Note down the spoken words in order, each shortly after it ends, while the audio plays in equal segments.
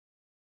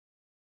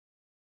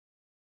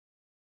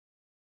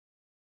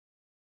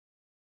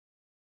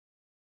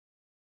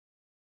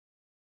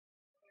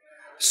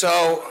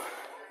So,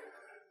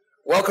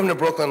 welcome to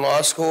Brooklyn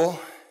Law School.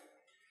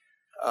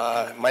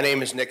 My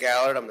name is Nick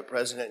Allard. I'm the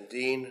president and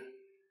dean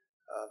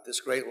of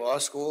this great law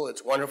school.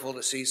 It's wonderful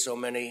to see so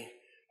many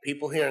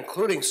people here,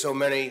 including so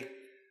many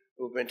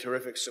who have been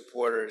terrific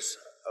supporters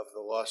of the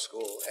law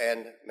school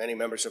and many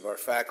members of our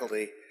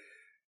faculty.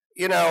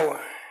 You know,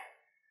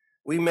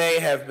 we may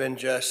have been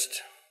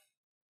just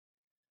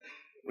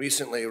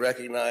recently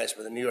recognized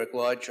by the New York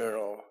Law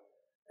Journal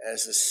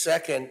as the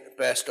second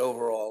best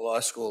overall law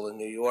school in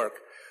New York.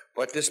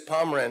 But this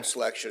Pomerantz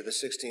lecture, the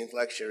 16th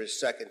lecture, is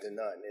second to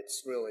none.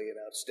 It's really an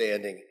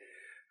outstanding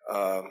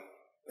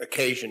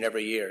occasion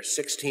every year,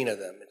 16 of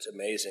them. It's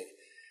amazing.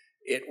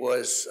 It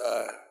was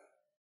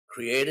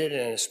created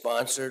and is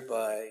sponsored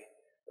by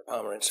the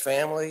Pomerantz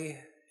family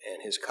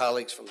and his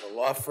colleagues from the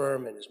law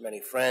firm and his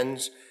many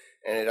friends,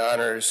 and it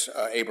honors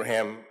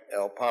Abraham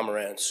L.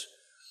 Pomerantz,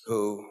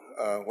 who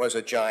was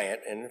a giant.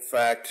 And in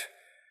fact,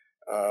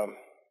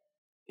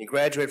 he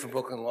graduated from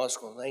Brooklyn Law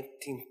School in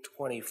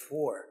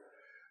 1924.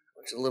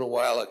 Which is a little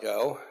while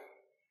ago,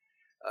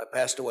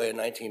 passed away in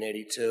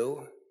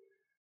 1982,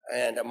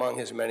 and among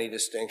his many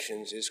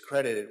distinctions is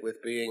credited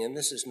with being, and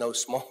this is no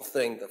small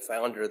thing, the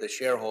founder of the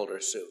shareholder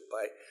suit.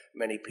 By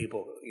many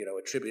people,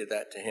 attributed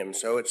that to him.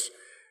 So it's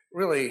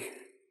really,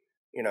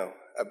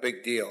 a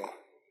big deal.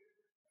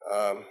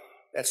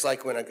 That's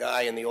like when a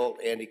guy in the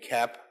old Andy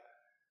Capp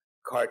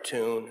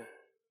cartoon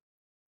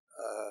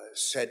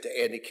said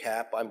to Andy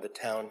Capp, "I'm the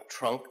town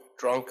drunk,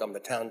 I'm the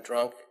town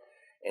drunk."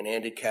 And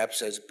Andy Capp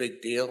says,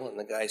 "Big deal," and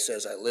the guy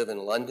says, "I live in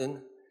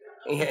London."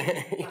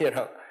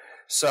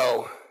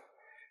 So,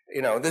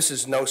 this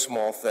is no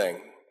small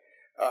thing.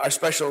 Our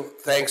special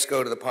thanks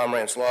go to the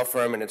Pomerantz Law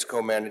Firm and its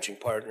co-managing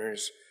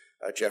partners,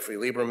 Jeffrey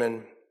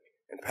Lieberman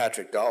and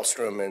Patrick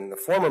Dahlstrom, and the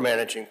former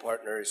managing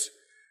partners,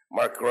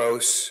 Mark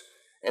Gross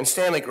and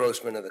Stanley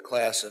Grossman of the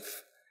class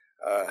of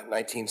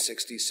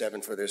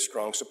 1967 for their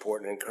strong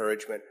support and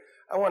encouragement.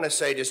 I want to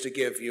say, just to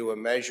give you a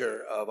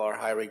measure of our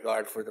high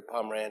regard for the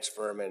Pomerantz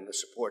firm and the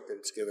support that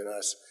it's given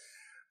us,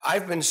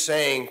 I've been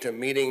saying to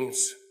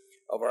meetings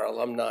of our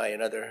alumni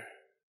and other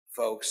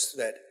folks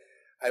that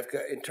I've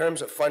got, in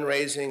terms of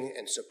fundraising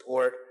and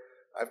support,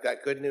 I've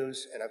got good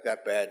news and I've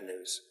got bad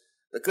news.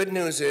 The good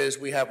news is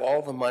we have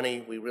all the money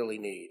we really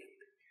need.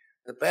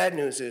 The bad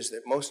news is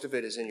that most of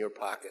it is in your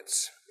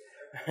pockets.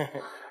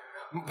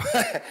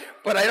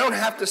 But I don't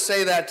have to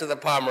say that to the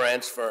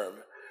Pomerantz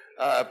firm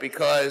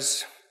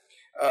because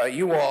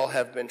you all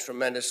have been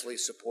tremendously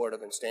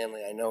supportive, and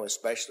Stanley, I know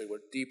especially,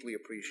 we're deeply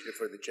appreciative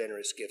for the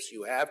generous gifts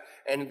you have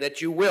and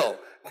that you will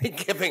be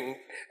giving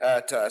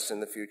to us in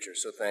the future,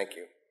 so thank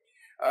you.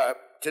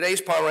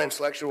 Today's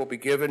Pomerantz lecture will be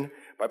given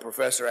by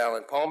Professor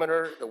Alan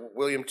Palmer, the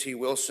William T.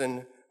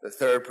 Wilson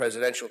III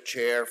Presidential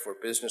Chair for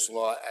Business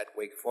Law at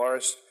Wake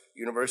Forest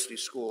University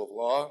School of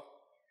Law.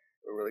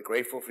 We're really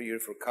grateful for you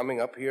for coming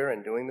up here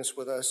and doing this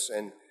with us,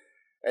 and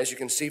as you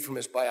can see from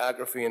his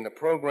biography in the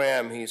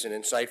program, he's an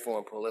insightful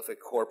and prolific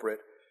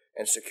corporate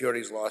and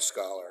securities law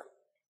scholar.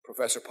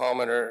 Professor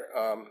Palmer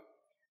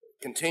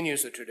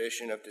continues the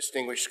tradition of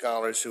distinguished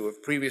scholars who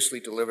have previously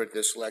delivered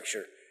this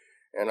lecture.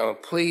 And I'm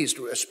pleased,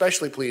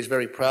 especially pleased,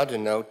 very proud to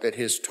note that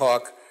his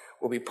talk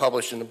will be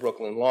published in the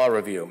Brooklyn Law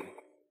Review.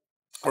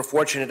 We're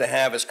fortunate to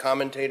have as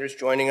commentators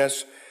joining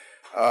us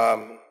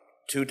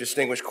two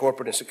distinguished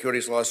corporate and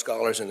securities law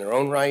scholars in their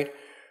own right,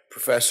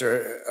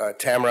 Professor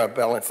Tamara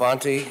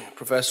Belinfanti,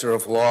 Professor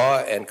of Law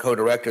and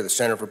Co-Director of the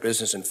Center for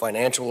Business and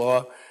Financial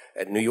Law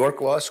at New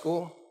York Law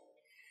School,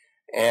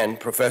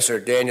 and Professor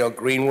Daniel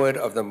Greenwood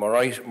of the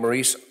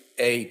Maurice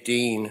A.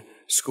 Dean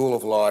School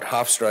of Law at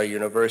Hofstra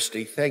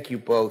University. Thank you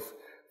both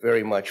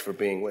very much for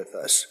being with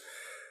us.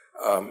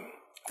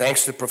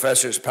 Thanks to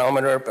Professors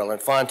Palmer,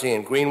 Belinfanti,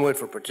 and Greenwood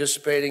for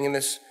participating in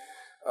this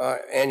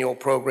annual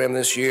program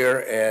this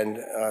year, and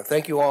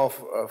thank you all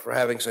for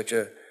having such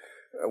a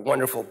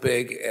wonderful,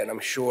 big, and I'm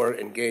sure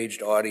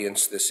engaged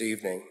audience this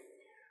evening.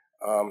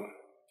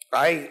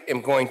 I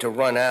am going to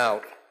run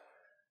out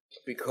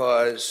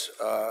because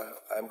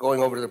I'm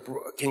going over to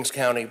the Kings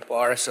County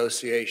Bar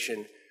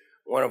Association.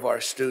 One of our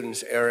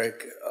students,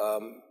 Eric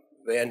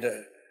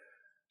Vanda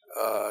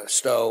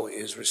Stowe,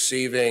 is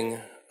receiving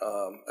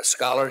a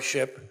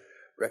scholarship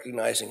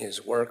recognizing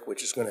his work,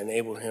 which is going to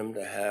enable him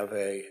to have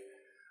a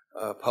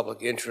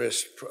public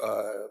interest,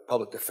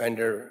 public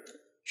defender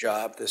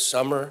job this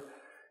summer.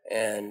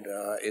 And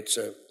it's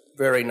a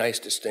very nice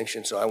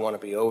distinction, so I want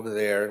to be over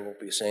there, and we'll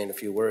be saying a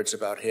few words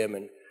about him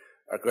and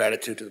our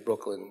gratitude to the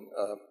Brooklyn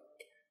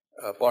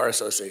Bar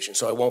Association.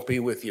 So I won't be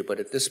with you, but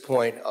at this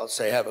point, I'll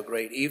say have a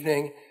great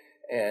evening,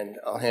 and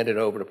I'll hand it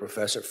over to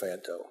Professor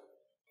Fanto.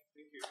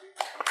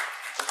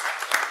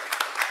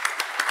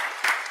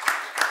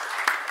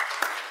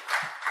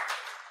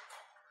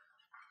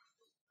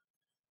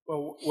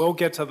 Well, we'll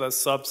get to the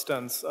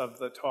substance of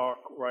the talk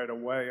right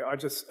away. I'm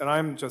just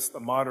the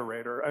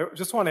moderator. I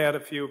just want to add a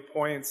few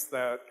points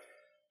that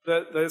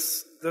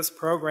this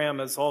program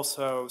is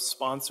also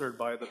sponsored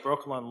by the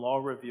Brooklyn Law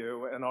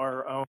Review and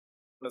our own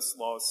Business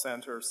Law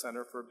Center,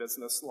 Center for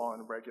Business Law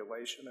and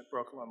Regulation at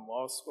Brooklyn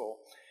Law School.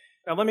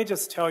 Now, let me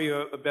just tell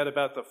you a bit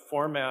about the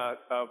format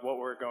of what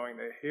we're going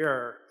to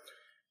hear.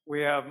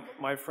 We have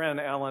my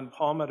friend Alan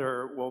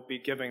Palmater will be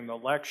giving the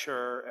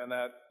lecture, and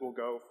that will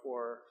go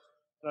for,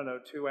 I don't know,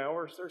 2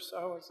 hours or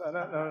so? Is that it?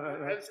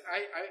 No.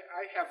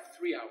 I have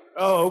 3 hours.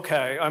 Oh,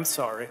 okay. I'm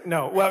sorry.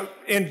 No, well,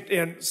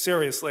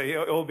 seriously,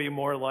 it will be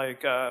more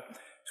like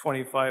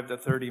 25 to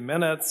 30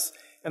 minutes.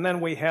 And then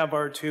we have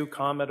our two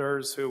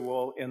commenters who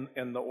will,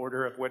 in the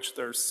order of which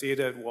they're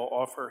seated, will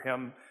offer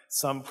him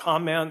some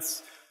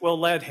comments. We'll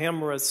let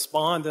him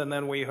respond, and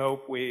then we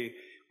hope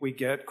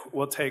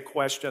we'll take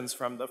questions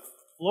from the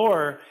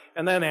floor.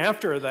 And then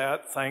after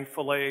that,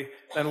 thankfully,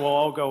 then we'll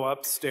all go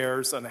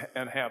upstairs and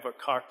have a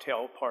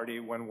cocktail party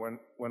when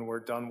we're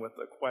done with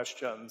the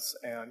questions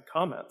and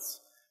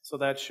comments.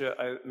 So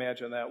I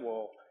imagine that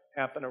will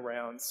happen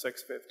around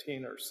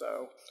 6:15 or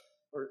so.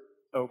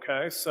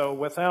 Okay, so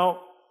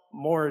without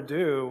more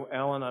ado,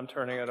 Alan, I'm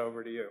turning it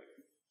over to you.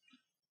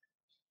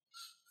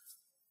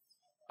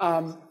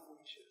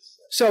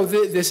 So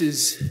this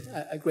is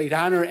a great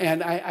honor,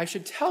 and I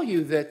should tell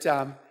you that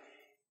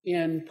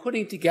in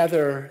putting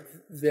together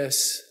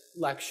this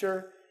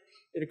lecture,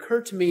 it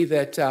occurred to me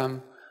that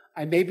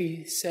I may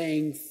be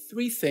saying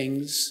three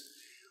things,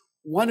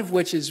 one of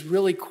which is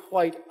really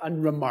quite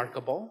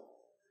unremarkable,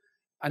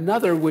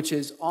 another which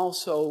is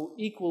also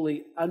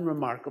equally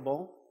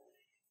unremarkable,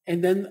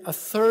 and then a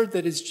third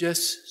that is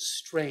just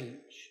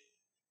strange.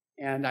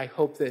 And I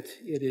hope that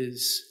it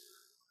is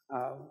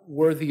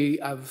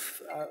worthy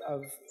of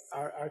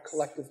our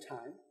collective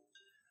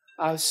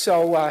time.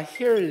 So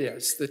here it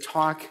is. The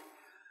talk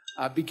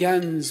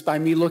begins by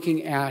me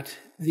looking at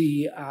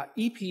the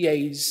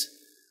EPA's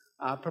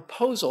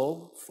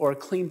proposal for a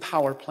clean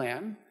power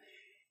plan.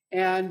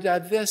 And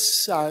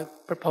this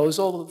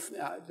proposal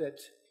that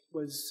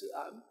was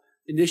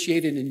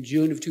initiated in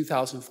June of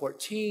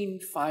 2014,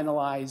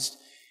 finalized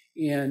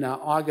in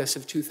August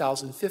of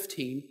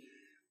 2015,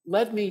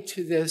 led me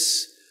to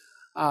this,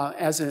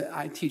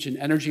 I teach an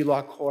energy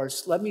law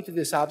course, led me to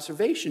this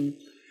observation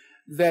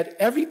that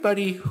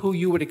everybody who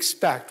you would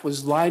expect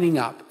was lining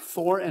up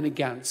for and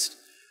against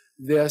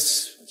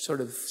this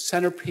sort of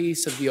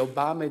centerpiece of the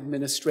Obama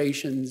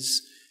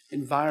administration's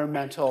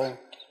environmental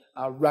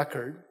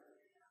record.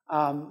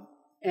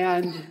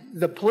 And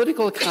the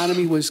political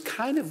economy was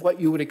kind of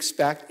what you would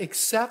expect,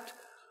 except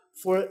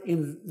for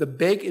the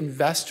big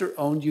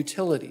investor-owned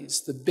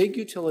utilities, the big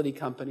utility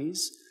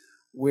companies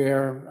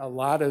where a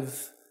lot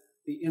of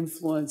the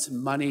influence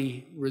and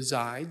money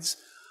resides,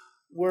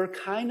 were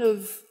kind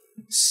of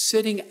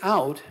sitting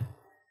out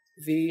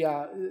the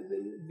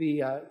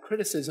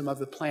criticism of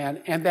the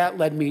plan, and that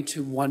led me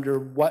to wonder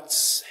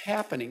what's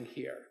happening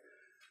here.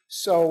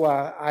 So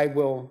I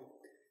will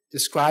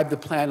describe the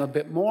plan a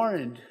bit more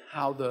and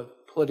how the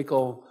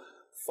political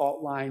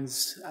fault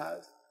lines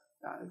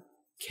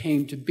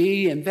came to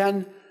be, and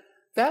then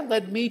that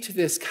led me to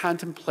this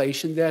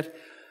contemplation that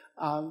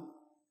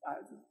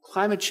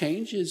climate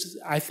change is,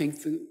 I think,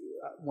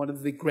 one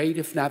of the great,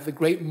 if not the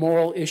great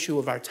moral issue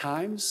of our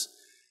times,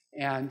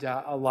 and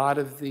a lot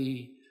of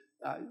the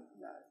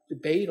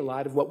debate, a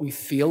lot of what we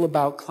feel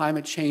about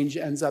climate change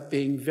ends up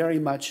being very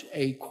much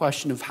a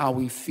question of how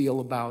we feel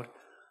about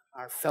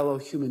our fellow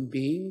human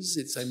beings.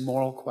 It's a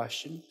moral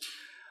question.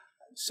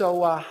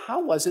 So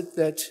how was it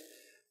that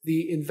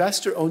the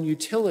investor-owned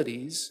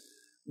utilities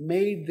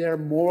made their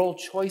moral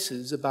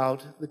choices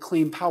about the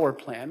Clean Power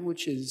Plan,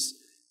 which is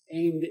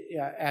aimed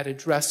at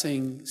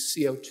addressing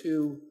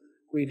CO2,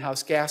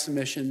 greenhouse gas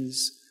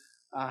emissions?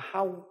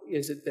 How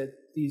is it that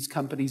these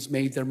companies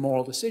made their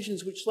moral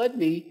decisions, which led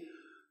me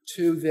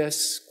to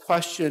this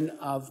question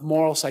of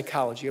moral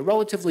psychology, a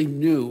relatively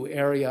new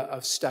area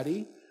of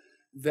study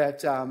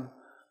that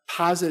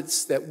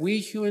posits that we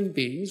human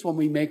beings, when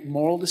we make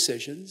moral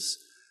decisions,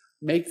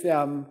 make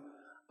them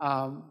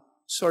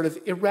sort of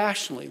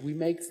irrationally. We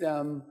make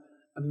them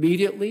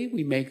immediately,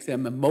 we make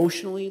them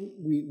emotionally,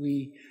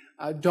 we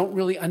don't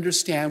really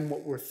understand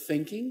what we're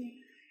thinking,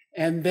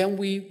 and then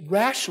we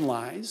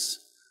rationalize,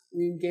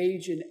 we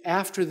engage in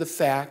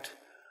after-the-fact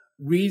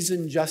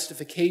reasoned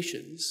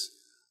justifications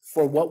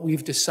for what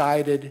we've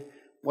decided,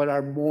 what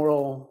our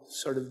moral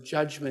sort of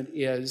judgment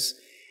is.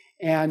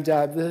 And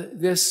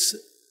this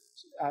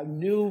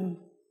new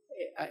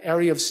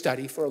area of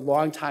study, for a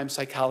long time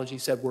psychology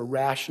said we're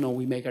rational,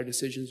 we make our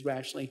decisions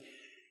rationally.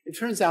 It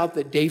turns out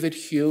that David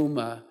Hume,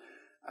 a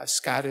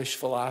Scottish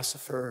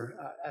philosopher,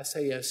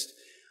 essayist,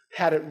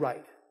 had it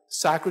right.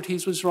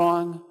 Socrates was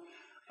wrong.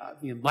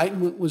 The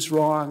Enlightenment was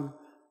wrong.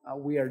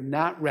 We are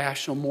not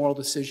rational moral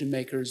decision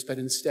makers, but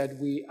instead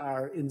we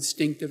are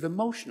instinctive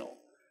emotional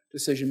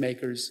decision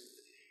makers.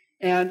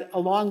 And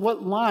along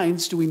what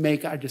lines do we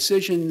make our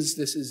decisions?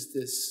 This is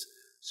this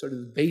sort of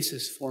the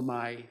basis for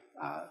my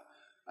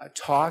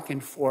talk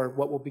and for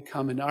what will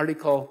become an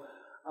article,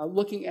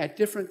 looking at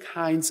different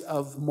kinds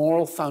of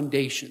moral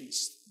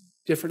foundations,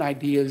 different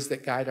ideas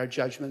that guide our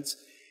judgments,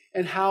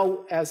 and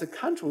how, as a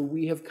country,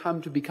 we have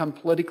come to become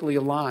politically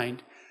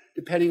aligned,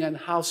 depending on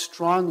how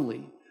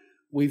strongly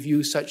we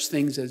view such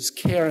things as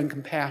care and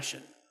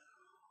compassion,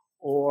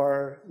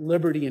 or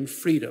liberty and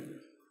freedom,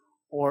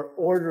 or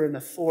order and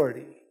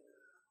authority,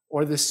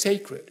 or the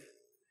sacred.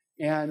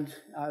 And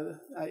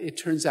it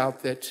turns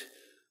out that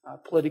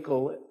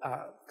political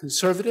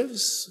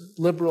conservatives,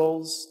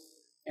 liberals,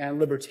 and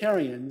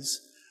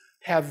libertarians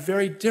have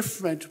very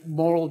different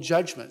moral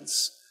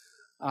judgments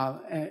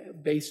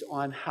based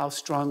on how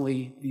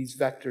strongly these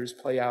vectors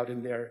play out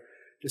in their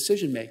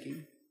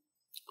decision-making.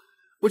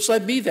 Which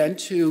led me then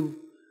to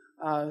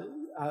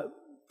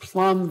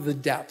plumb the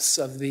depths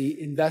of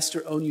the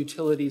investor-owned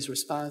utilities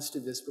response to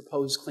this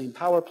proposed Clean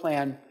Power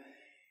Plan.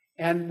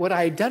 And what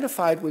I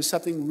identified was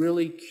something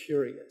really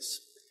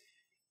curious.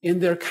 In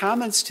their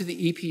comments to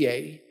the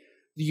EPA,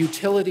 the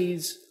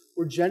utilities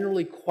were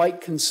generally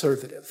quite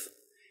conservative.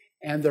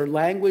 And their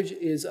language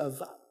is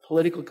of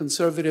political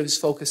conservatives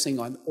focusing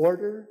on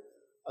order,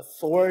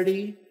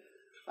 authority,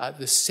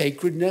 the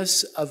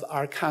sacredness of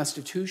our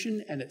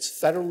Constitution and its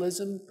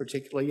federalism,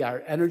 particularly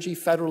our energy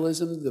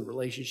federalism, the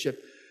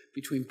relationship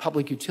between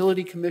public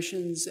utility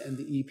commissions and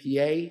the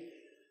EPA.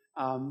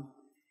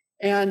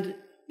 And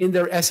in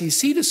their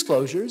SEC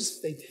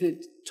disclosures, they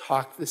didn't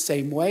talk the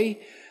same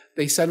way.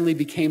 They suddenly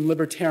became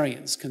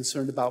libertarians,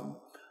 concerned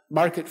about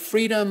market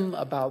freedom,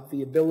 about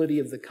the ability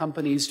of the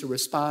companies to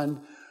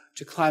respond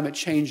to climate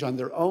change on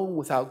their own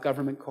without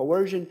government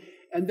coercion.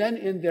 And then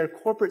in their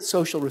corporate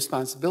social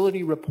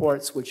responsibility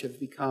reports, which have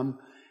become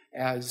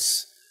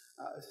as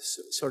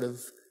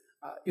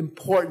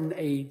important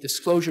a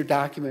disclosure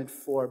document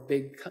for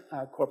big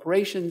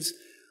corporations,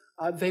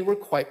 they were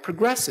quite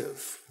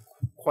progressive,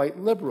 quite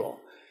liberal,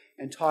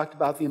 and talked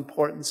about the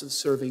importance of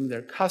serving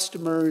their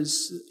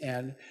customers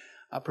and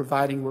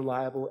providing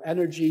reliable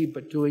energy,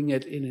 but doing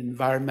it in an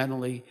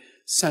environmentally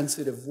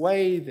sensitive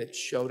way that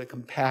showed a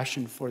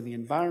compassion for the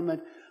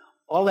environment.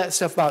 All that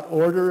stuff about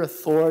order,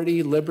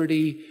 authority,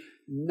 liberty,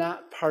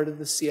 not part of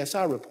the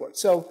CSR report.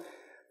 So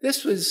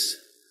this was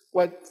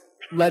what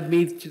led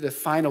me to the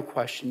final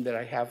question that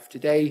I have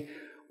today.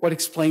 What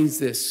explains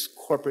this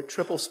corporate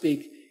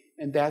triplespeak?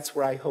 And that's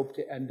where I hope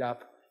to end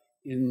up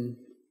in,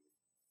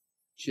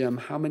 Jim,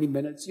 how many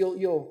minutes? I'll let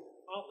you know.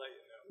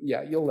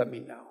 Yeah, you'll let me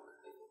know.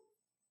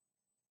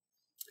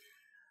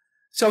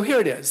 So here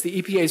it is,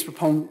 the EPA's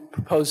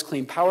proposed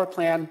Clean Power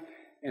Plan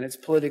and its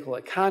political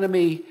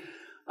economy.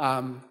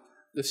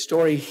 The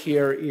story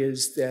here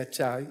is that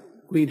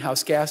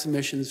greenhouse gas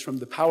emissions from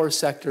the power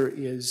sector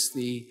is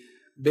the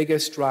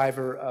biggest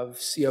driver of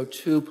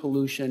CO2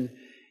 pollution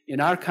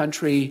in our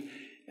country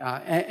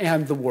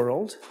and the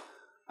world.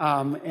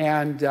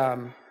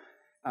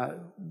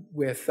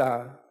 With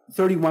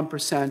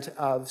 31%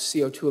 of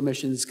CO2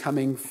 emissions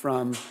coming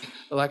from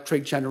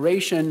electric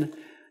generation,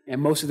 and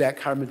most of that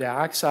carbon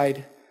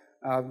dioxide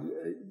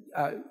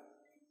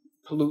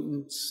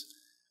pollutants.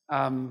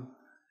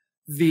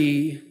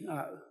 The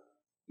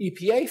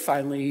EPA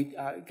finally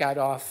got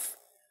off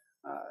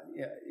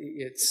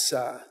its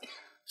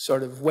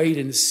sort of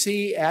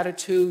wait-and-see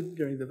attitude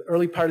during the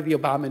early part of the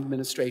Obama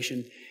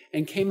administration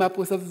and came up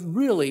with a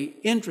really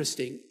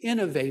interesting,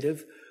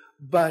 innovative,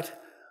 but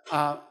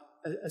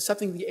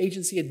something the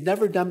agency had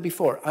never done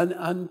before, an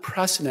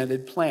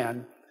unprecedented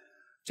plan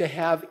to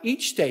have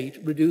each state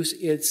reduce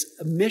its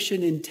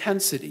emission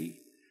intensity,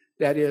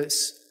 that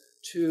is,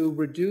 to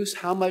reduce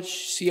how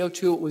much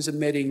CO2 it was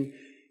emitting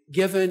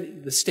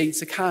given the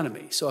state's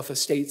economy. So if a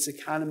state's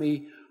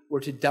economy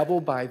were to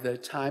double by the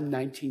time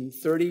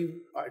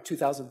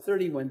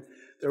 2030, when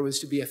there was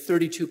to be a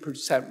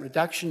 32%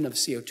 reduction of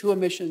CO2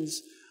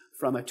 emissions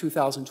from a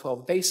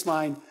 2012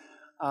 baseline,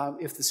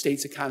 if the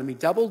state's economy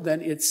doubled,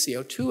 then its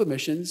CO2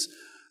 emissions,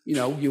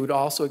 you would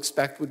also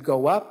expect would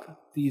go up.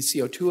 These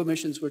CO2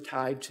 emissions were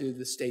tied to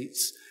the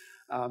state's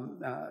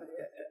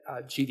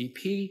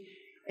GDP,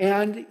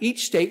 and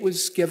each state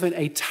was given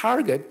a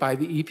target by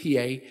the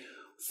EPA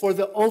for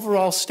the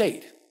overall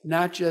state,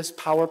 not just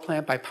power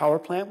plant by power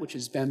plant, which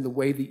has been the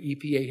way the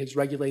EPA has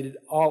regulated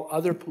all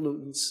other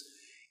pollutants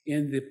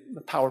in the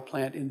power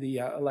plant in the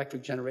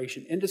electric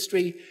generation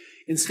industry.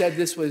 Instead,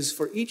 this was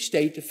for each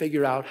state to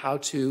figure out how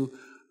to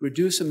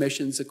reduce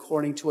emissions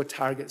according to a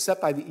target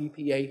set by the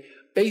EPA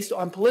based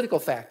on political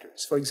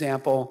factors. For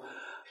example,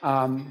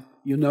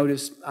 you'll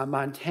notice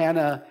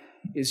Montana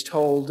is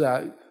told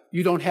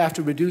you don't have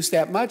to reduce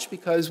that much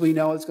because we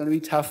know it's going to be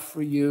tough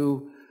for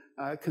you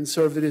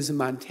conservatives in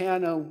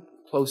Montana,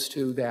 close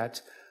to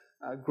that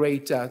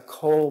great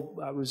coal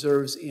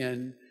reserves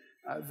in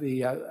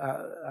the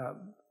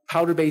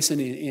Powder Basin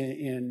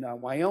in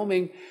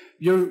Wyoming.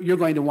 You're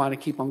going to want to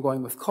keep on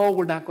going with coal.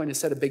 We're not going to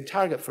set a big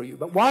target for you.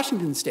 But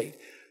Washington State,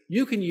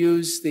 you can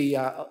use the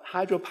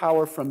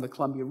hydropower from the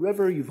Columbia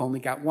River. You've only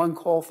got one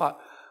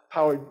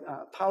coal-powered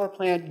power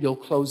plant. You'll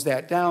close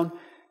that down.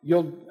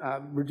 You'll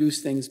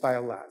reduce things by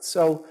a lot.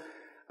 So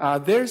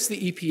there's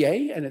the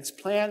EPA and its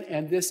plan,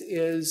 and this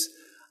is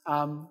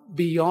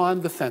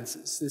beyond the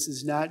fences. This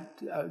is not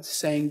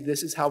saying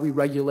this is how we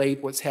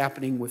regulate what's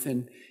happening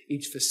within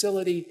each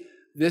facility.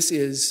 This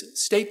is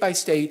state by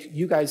state.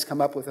 You guys come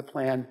up with a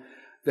plan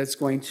that's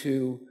going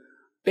to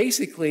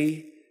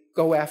basically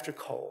go after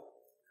coal.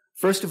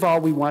 First of all,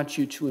 we want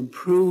you to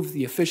improve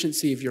the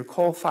efficiency of your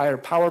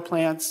coal-fired power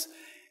plants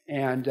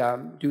and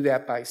do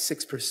that by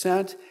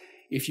 6%.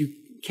 If you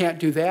can't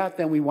do that,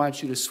 then we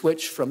want you to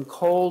switch from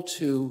coal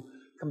to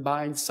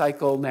combined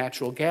cycle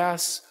natural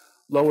gas,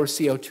 lower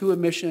CO2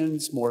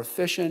 emissions, more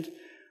efficient,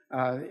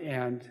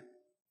 and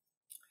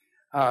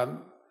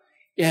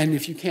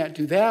if you can't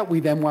do that, we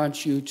then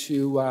want you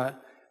to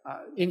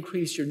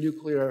increase your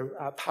nuclear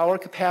power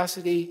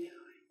capacity,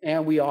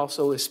 and we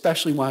also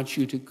especially want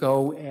you to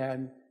go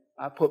and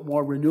put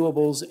more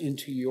renewables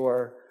into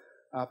your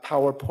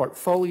power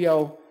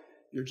portfolio,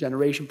 your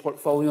generation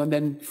portfolio, and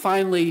then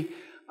finally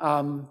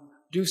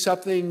do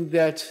something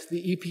that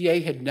the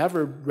EPA had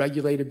never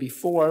regulated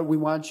before. We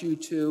want you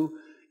to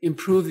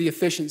improve the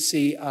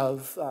efficiency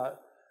of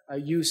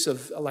use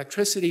of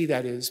electricity,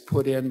 that is,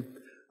 put in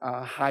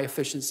high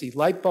efficiency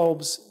light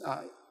bulbs,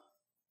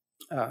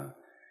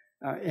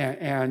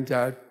 and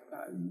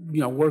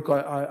work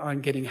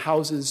on getting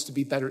houses to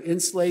be better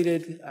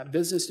insulated,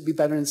 business to be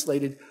better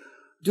insulated.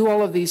 Do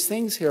all of these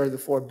things. Here are the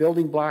 4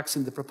 building blocks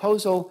in the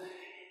proposal.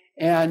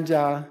 And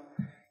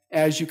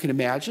as you can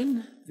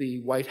imagine,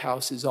 the White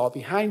House is all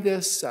behind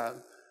this.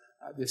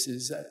 This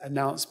is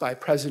announced by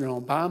President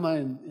Obama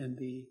in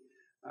the,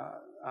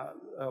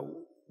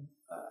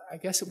 I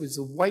guess it was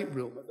the White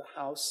Room of the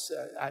House.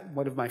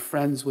 One of my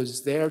friends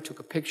was there, took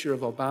a picture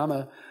of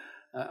Obama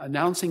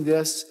announcing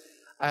this.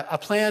 A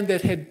plan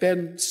that had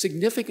been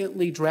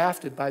significantly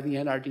drafted by the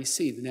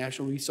NRDC, the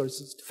National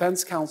Resources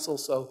Defense Council.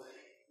 So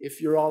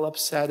if you're all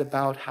upset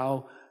about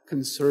how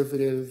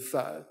conservative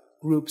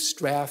groups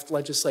draft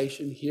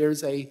legislation,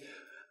 here's a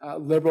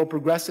liberal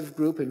progressive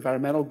group,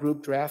 environmental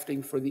group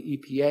drafting for the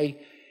EPA.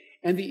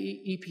 And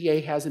the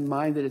EPA has in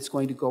mind that it's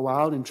going to go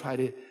out and try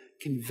to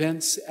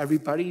convince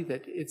everybody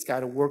that it's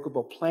got a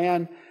workable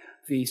plan.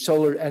 The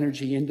Solar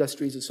Energy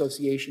Industries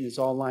Association is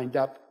all lined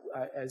up,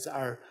 as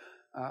are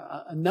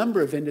a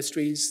number of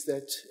industries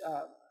that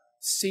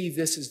see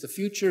this as the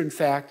future. In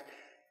fact,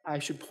 I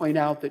should point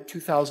out that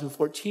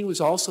 2014 was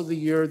also the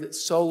year that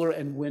solar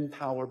and wind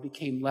power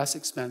became less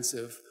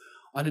expensive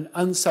on an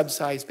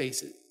unsubsidized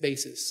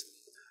basis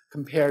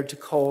compared to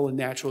coal and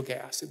natural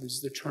gas. It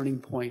was the turning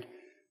point.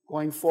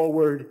 Going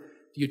forward,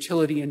 the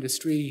utility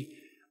industry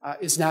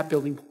is not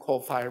building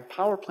coal-fired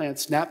power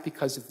plants, not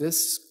because of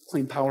this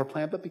clean power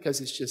plant, but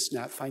because it's just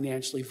not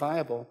financially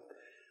viable.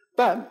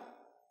 But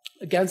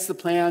against the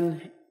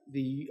plan,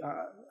 the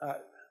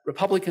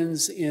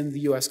Republicans in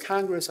the US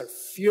Congress are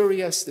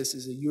furious. This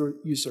is a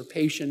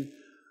usurpation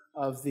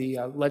of the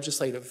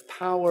legislative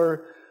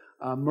power.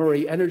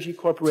 Murray Energy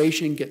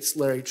Corporation gets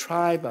Larry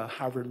Tribe, a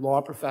Harvard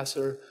law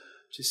professor,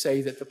 to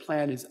say that the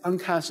plan is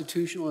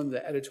unconstitutional in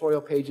the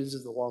editorial pages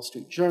of the Wall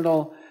Street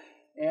Journal.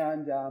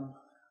 And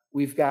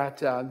we've got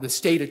the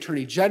state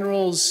attorney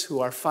generals who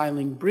are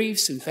filing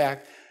briefs, in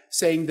fact,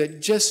 saying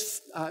that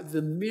just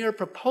the mere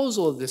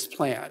proposal of this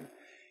plan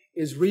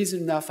is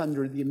reason enough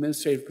under the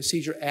Administrative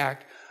Procedure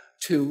Act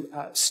to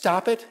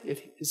stop it.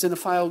 It is in a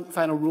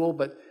final rule,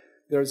 but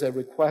there's a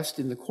request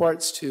in the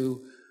courts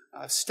to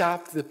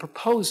stop the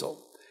proposal.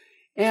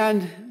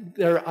 And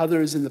there are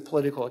others in the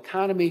political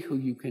economy who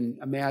you can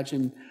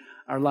imagine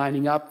are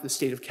lining up. The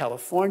state of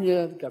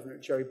California, Governor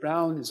Jerry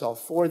Brown is all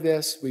for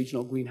this.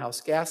 Regional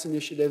Greenhouse Gas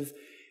Initiative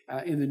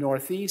in the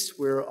Northeast,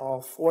 we're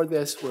all for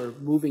this. We're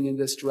moving in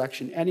this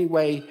direction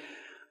anyway.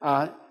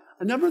 A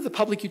number of the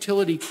public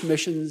utility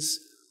commissions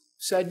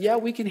said, yeah,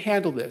 we can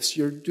handle this.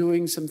 You're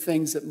doing some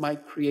things that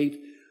might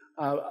create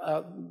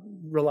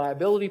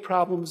reliability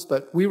problems,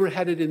 but we were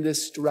headed in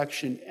this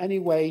direction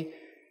anyway.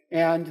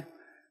 And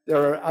there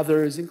are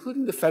others,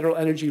 including the Federal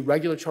Energy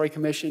Regulatory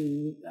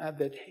Commission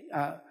that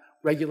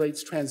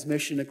regulates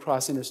transmission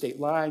across interstate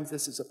lines.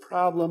 This is a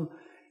problem.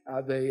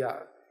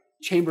 The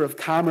Chamber of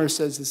Commerce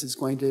says this is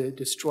going to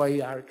destroy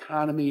our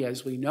economy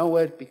as we know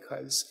it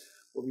because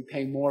we'll be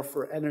paying more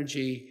for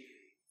energy,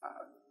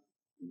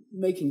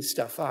 making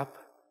stuff up.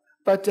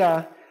 But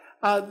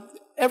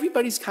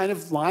everybody's kind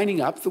of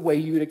lining up the way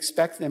you would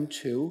expect them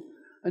to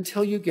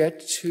until you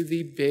get to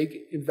the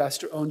big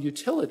investor-owned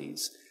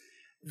utilities.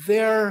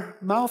 Their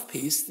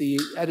mouthpiece, the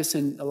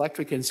Edison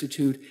Electric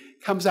Institute,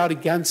 comes out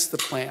against the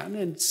plan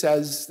and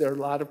says there are a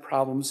lot of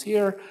problems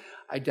here,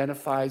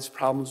 identifies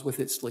problems with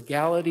its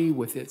legality,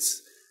 with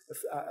its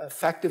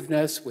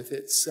effectiveness, with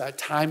its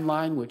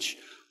timeline, which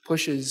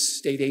pushes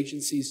state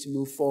agencies to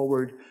move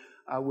forward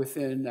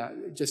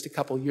within just a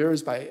couple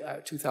years by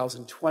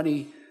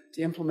 2020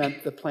 to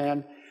implement the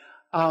plan.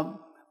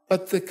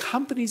 But the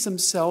companies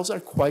themselves are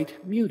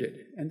quite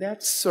muted. And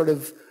that's sort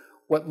of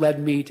what led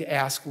me to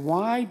ask,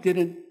 why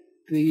didn't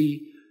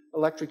the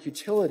electric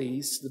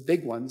utilities, the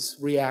big ones,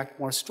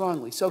 react more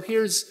strongly? So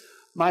here's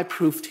my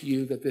proof to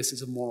you that this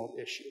is a moral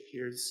issue.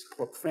 Here's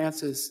Pope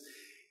Francis.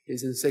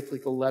 His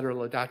encyclical letter,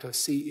 Laudato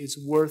Si, is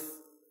worth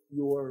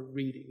your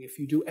reading. If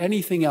you do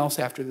anything else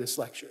after this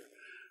lecture,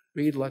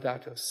 read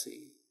Laudato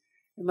Si.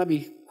 And let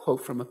me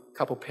quote from a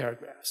couple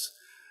paragraphs.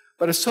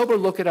 But a sober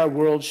look at our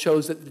world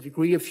shows that the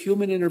degree of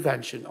human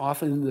intervention,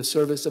 often in the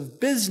service of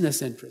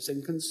business interests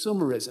and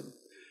consumerism,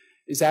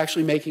 is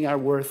actually making our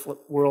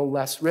world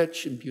less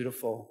rich and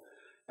beautiful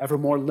ever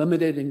more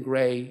limited and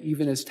gray,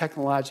 even as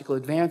technological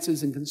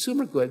advances in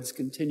consumer goods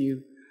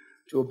continue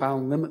to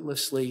abound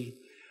limitlessly.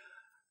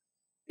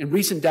 In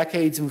recent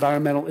decades,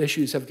 environmental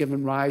issues have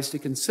given rise to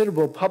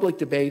considerable public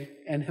debate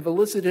and have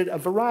elicited a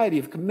variety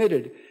of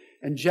committed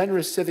and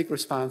generous civic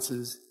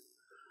responses,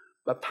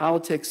 but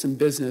politics and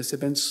business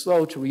have been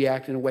slow to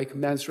react in a way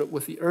commensurate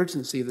with the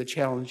urgency of the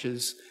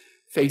challenges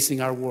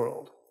facing our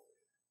world.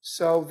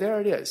 So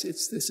there it is.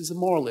 This is a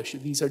moral issue.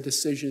 These are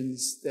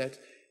decisions that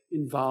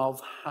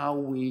involve how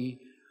we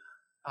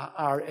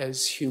are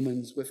as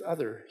humans with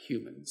other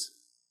humans.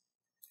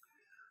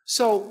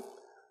 So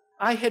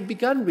I had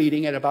begun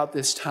reading at about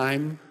this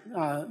time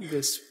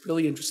this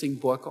really interesting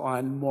book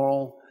on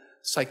moral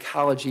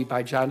psychology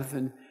by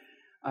Jonathan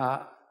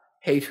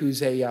Haidt,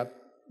 who's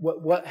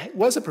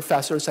was a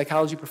professor, a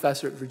psychology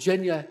professor at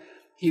Virginia.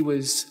 He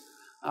was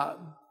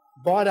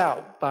bought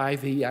out by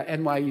the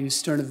NYU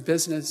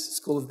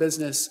School of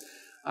Business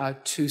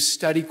to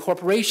study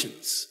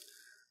corporations,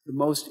 the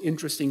most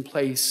interesting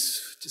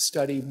place to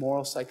study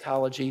moral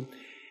psychology.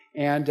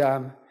 And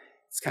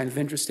it's kind of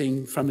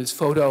interesting from his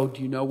photo.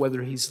 Do you know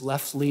whether he's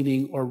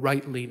left-leaning or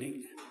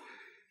right-leaning?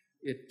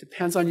 It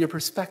depends on your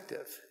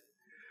perspective.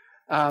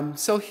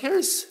 So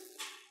here's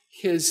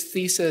his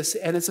thesis,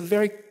 and it's a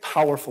very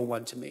powerful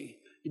one to me.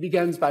 He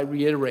begins by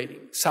reiterating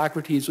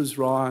Socrates was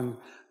wrong,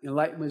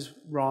 Enlightenment was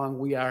wrong.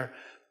 We are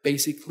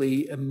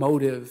basically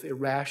emotive,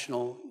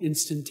 irrational,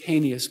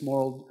 instantaneous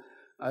moral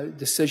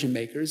decision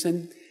makers.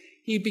 And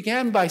he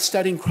began by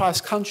studying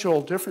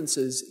cross-cultural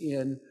differences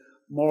in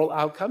moral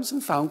outcomes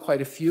and found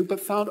quite a few, but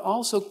found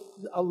also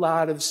a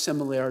lot of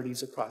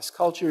similarities across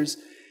cultures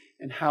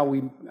and how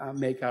we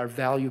make our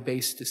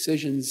value-based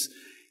decisions.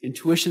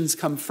 Intuitions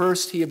come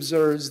first, he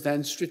observes,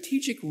 then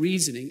strategic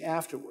reasoning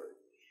afterward.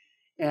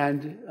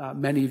 And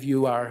many of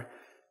you are,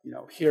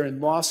 here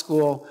in law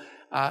school,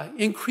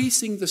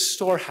 increasing the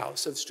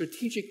storehouse of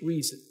strategic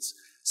reasons.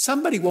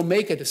 Somebody will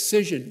make a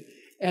decision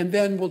and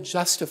then will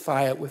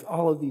justify it with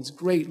all of these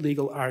great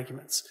legal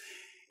arguments.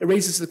 It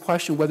raises the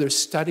question whether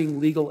studying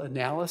legal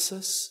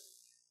analysis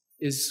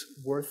is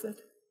worth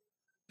it,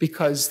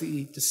 because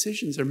the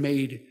decisions are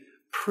made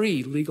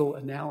pre-legal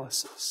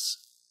analysis.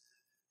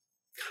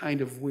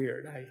 Kind of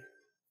weird. I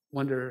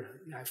wonder,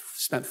 I've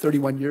spent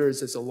 31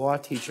 years as a law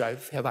teacher.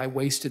 Have I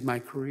wasted my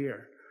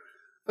career?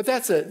 But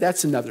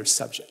that's another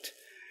subject.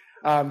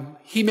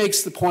 He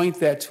makes the point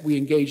that we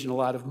engage in a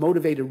lot of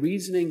motivated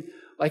reasoning,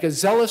 like a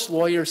zealous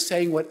lawyer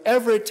saying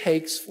whatever it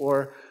takes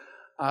for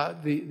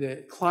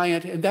the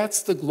client, and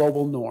that's the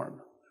global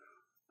norm.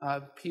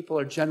 People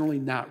are generally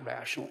not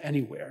rational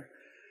anywhere.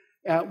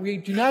 We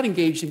do not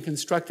engage in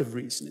constructive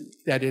reasoning.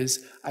 That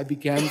is, I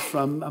began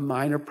from a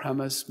minor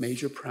premise,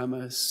 major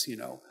premise,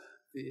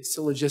 the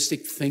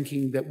syllogistic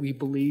thinking that we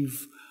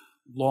believe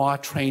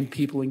law-trained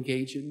people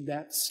engage in.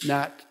 That's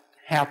not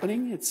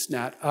happening. It's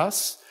not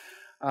us.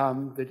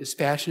 The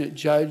dispassionate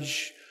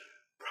judge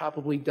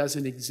probably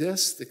doesn't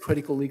exist. The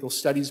critical legal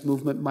studies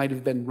movement might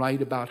have been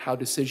right about how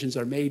decisions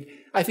are made.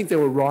 I think they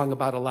were wrong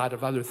about a lot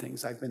of other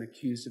things. I've been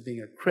accused of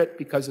being a crit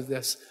because of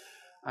this.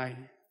 I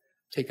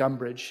take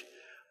umbrage.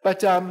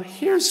 But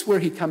here's where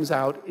he comes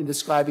out in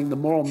describing the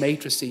moral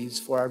matrices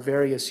for our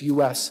various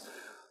U.S.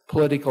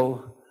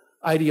 political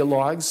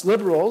ideologues.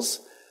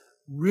 Liberals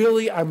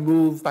really are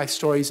moved by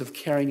stories of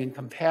caring and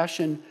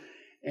compassion,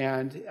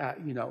 and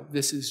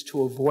this is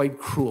to avoid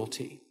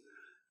cruelty.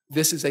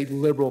 This is a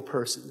liberal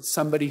person,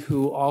 somebody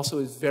who also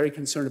is very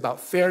concerned about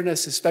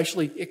fairness,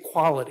 especially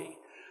equality.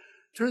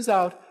 Turns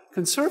out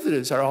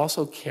conservatives are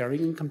also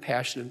caring and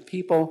compassionate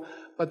people,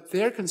 but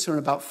their concern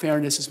about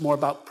fairness is more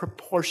about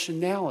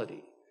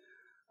proportionality.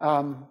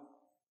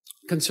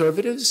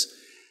 Conservatives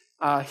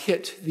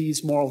hit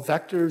these moral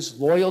vectors.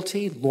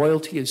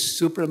 Loyalty is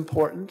super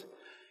important.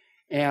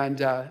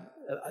 And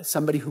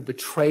somebody who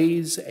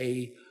betrays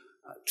a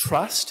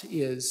trust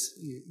is,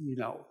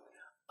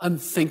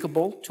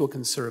 unthinkable to a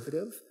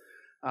conservative.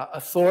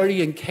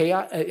 Authority and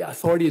chaos.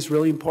 Authority is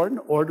really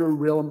important. Order,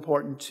 real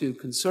important to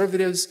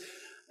conservatives.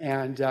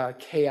 And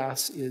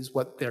chaos is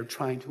what they're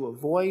trying to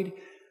avoid.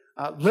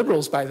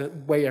 Liberals, by the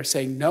way, are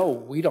saying, no,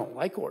 we don't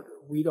like order.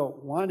 We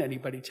don't want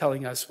anybody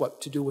telling us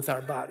what to do with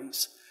our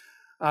bodies.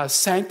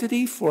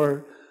 Sanctity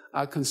for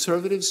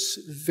conservatives,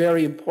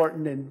 very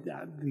important, and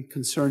the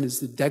concern is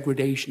the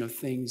degradation of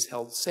things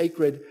held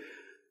sacred.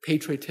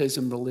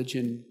 Patriotism,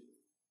 religion,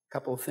 a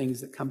couple of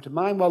things that come to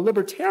mind. While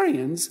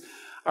libertarians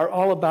are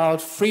all about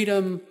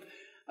freedom,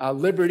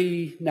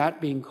 liberty,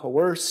 not being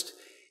coerced,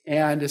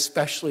 and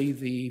especially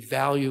the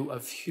value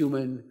of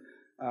human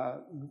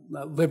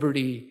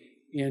liberty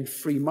in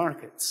free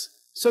markets.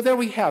 So there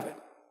we have it.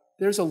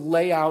 There's a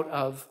layout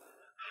of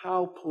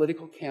how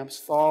political camps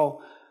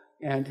fall.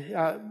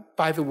 And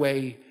by the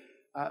way,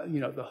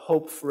 the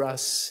hope for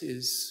us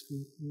is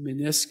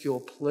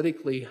minuscule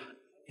politically.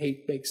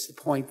 Haidt makes the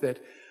point that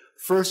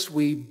first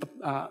we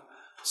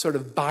sort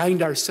of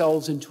bind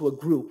ourselves into a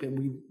group, and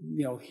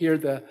we hear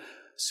the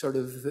sort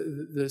of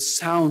the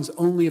sounds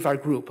only of our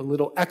group, a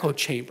little echo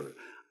chamber,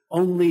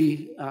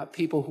 only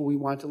people who we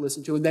want to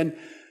listen to. And then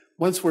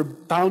Once we're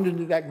bound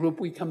into that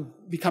group, we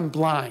become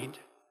blind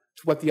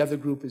to what the other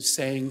group is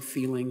saying,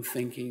 feeling,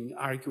 thinking,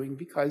 arguing,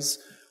 because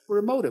we're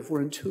emotive,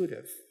 we're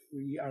intuitive.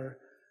 We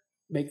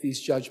make these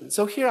judgments.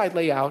 So here I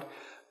lay out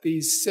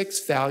these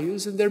 6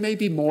 values, and there may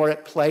be more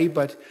at play,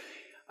 but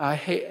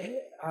Haidt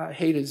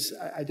has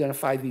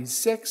identified these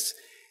 6,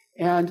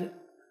 and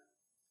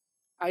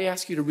I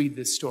ask you to read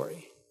this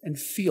story and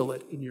feel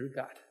it in your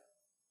gut.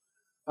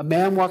 A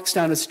man walks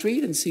down a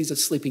street and sees a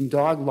sleeping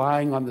dog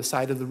lying on the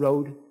side of the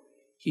road.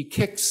 He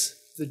kicks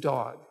the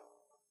dog.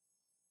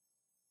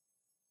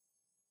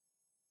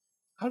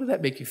 How did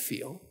that make you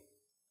feel?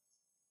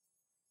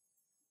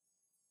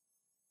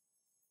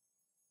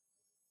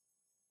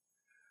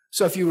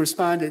 So if you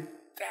responded,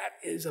 that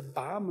is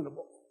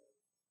abominable.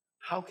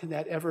 How can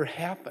that ever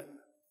happen?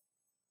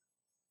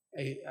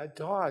 A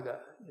dog,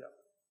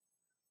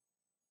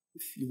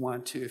 if you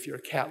want to, if you're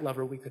a cat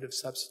lover, we could have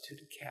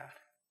substituted cat.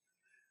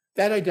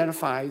 That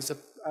identifies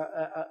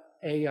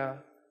a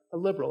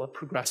liberal, a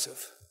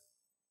progressive,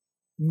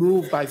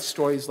 moved by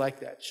stories like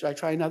that. Should I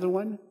try another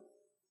one?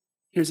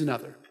 Here's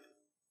another.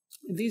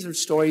 And these are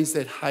stories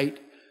that Haidt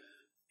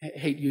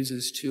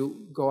uses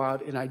to go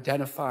out and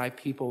identify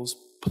people's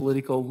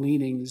political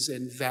leanings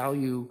and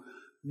value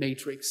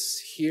matrix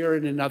here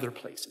and in other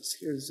places.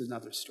 Here's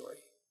another story.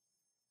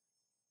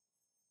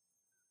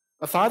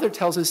 A father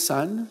tells his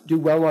son, do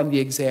well on the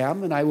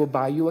exam and I will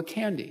buy you a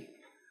candy.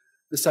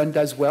 The son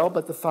does well,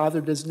 but the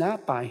father does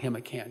not buy him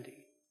a candy.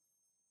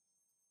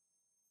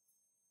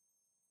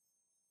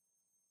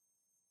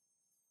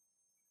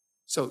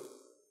 So,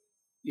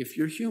 if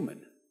you're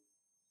human,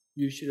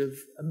 you should have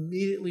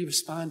immediately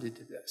responded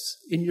to this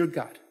in your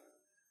gut.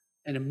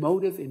 An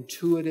emotive,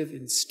 intuitive,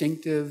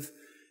 instinctive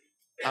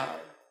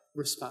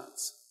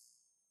response.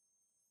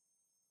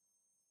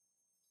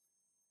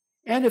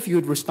 And if you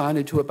had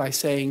responded to it by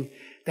saying,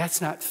 that's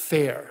not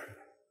fair,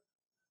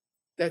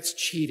 that's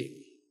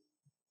cheating.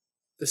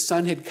 The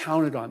son had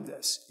counted on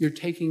this. You're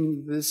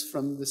taking this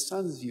from the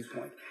son's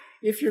viewpoint.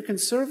 If you're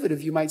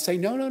conservative, you might say,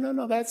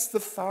 no, that's the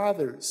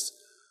father's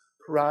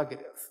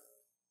prerogative.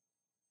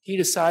 He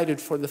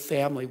decided for the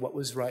family what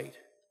was right.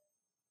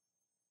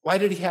 Why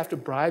did he have to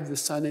bribe the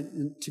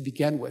son to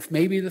begin with?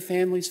 Maybe the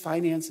family's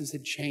finances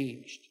had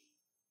changed.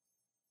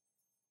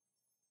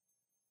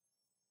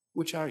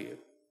 Which are you?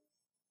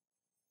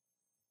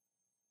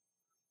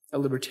 A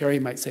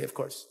libertarian might say, of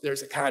course,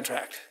 there's a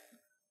contract.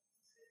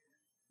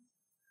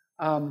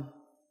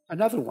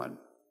 Another one.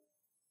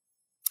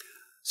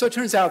 So it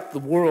turns out the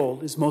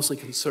world is mostly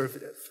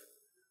conservative.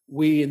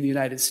 We in the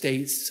United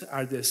States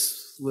are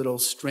this little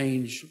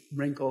strange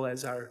wrinkle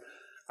as our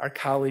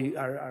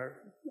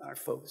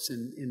folks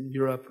in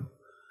Europe,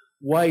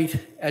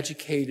 white,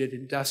 educated,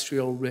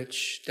 industrial,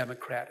 rich,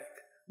 democratic.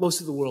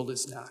 Most of the world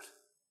is not.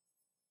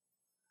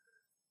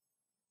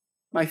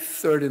 My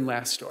third and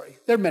last story.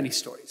 There are many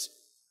stories.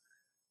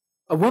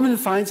 A woman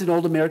finds an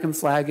old American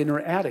flag in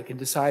her attic and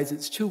decides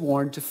it's too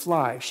worn to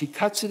fly. She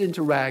cuts it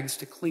into rags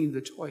to clean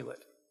the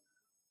toilet.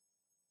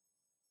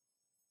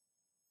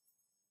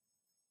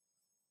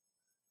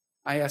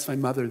 I asked my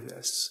mother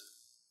this.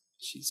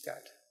 She's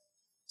got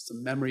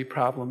some memory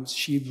problems.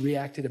 She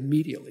reacted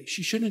immediately.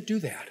 She shouldn't do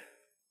that.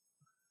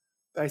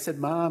 But I said,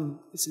 Mom,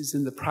 this is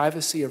in the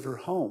privacy of her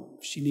home.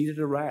 She needed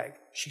a rag.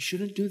 She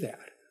shouldn't do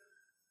that.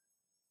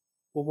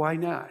 Well, why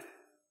not?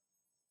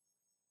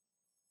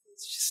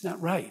 It's just not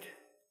right.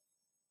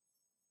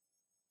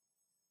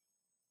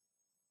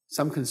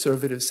 Some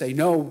conservatives say,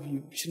 no,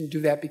 you shouldn't do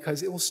that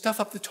because it will stuff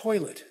up the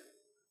toilet.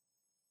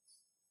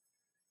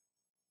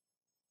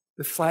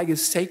 The flag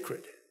is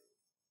sacred.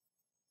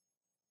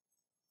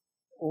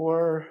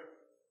 Or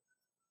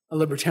a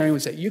libertarian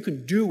would say, you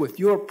can do with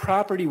your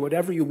property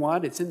whatever you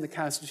want. It's in the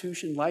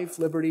Constitution, life,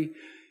 liberty,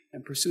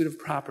 and pursuit of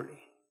property.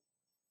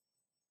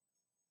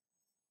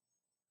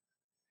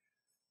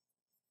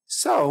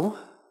 So,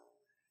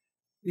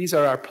 these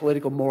are our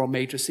political moral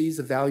matrices,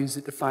 the values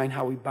that define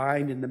how we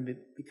bind and then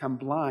become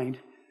blind.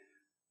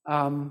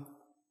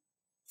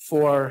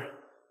 For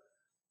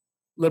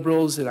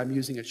liberals, and I'm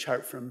using a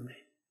chart from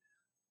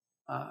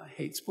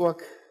Haidt's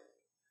book,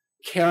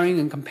 caring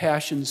and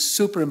compassion,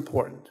 super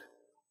important.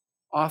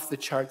 Off the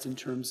charts in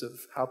terms of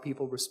how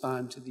people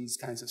respond to these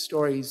kinds of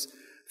stories.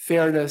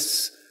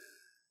 Fairness,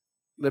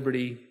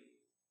 liberty.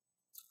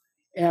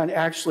 And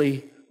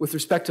actually, with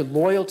respect to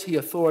loyalty,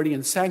 authority,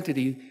 and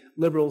sanctity,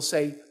 liberals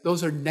say,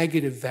 those are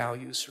negative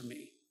values for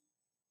me.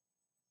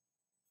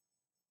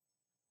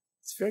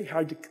 It's very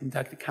hard to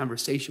conduct a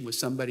conversation with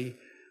somebody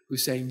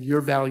who's saying,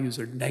 your values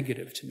are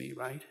negative to me,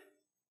 right?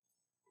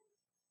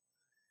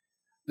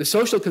 The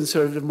social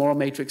conservative moral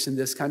matrix in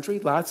this country,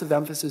 lots of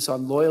emphasis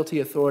on loyalty,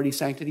 authority,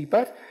 sanctity,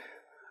 but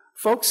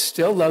folks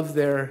still love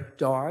their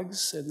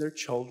dogs and their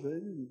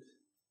children.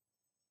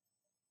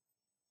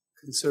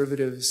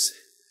 Conservatives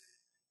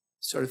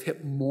sort of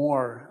hit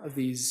more of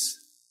these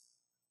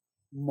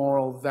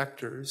moral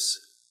vectors.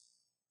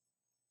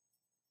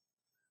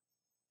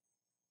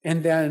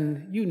 And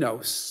then,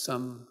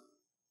 some,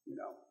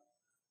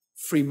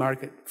 free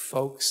market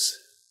folks,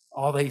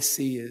 all they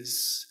see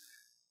is,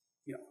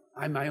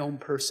 I'm my own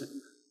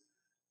person.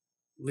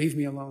 Leave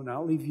me alone.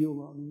 I'll leave you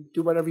alone.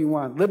 Do whatever you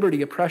want.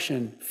 Liberty,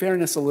 oppression,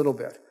 fairness a little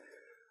bit.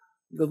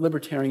 The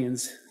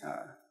libertarians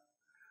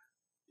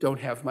don't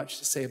have much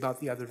to say about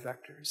the other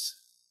vectors.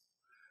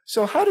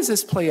 So how does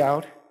this play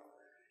out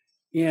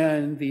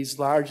in these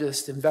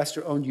largest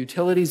investor-owned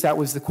utilities? That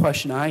was the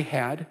question I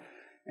had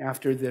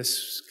after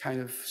this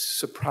kind of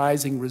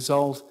surprising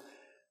result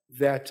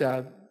that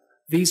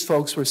these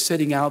folks were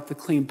sitting out the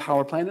Clean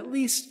Power Plan. At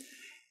least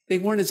they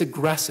weren't as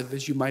aggressive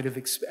as you might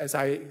have, as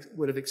I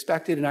would have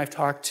expected. And I've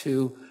talked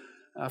to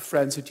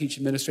friends who teach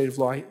administrative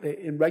law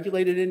in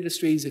regulated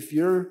industries. If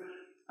you're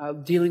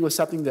dealing with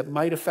something that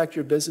might affect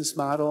your business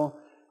model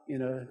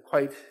in a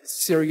quite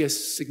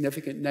serious,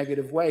 significant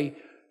negative way,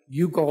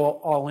 you go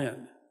all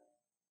in.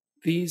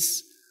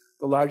 These,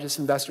 the largest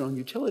investor-owned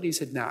utilities,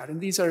 had not. And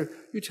these are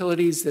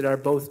utilities that are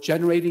both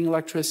generating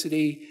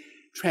electricity,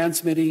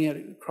 transmitting it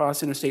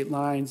across interstate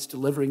lines,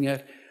 delivering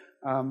it.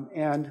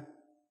 And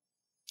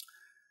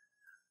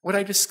what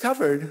I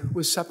discovered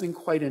was something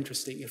quite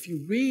interesting. If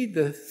you read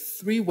the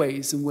 3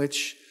 ways in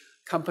which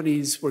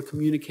companies were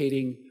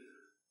communicating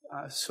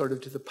sort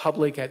of to the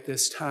public at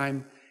this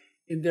time,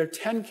 in their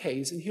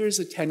 10Ks, and here's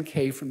a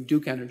 10K from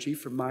Duke Energy,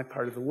 from my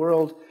part of the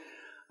world,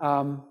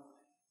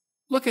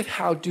 look at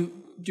how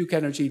Duke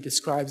Energy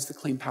describes the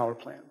Clean Power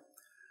Plan.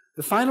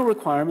 The final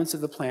requirements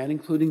of the plan,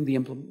 including the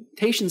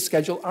implementation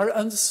schedule, are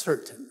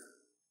uncertain.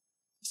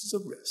 This is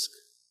a risk.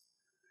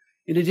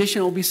 In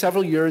addition, it will be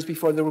several years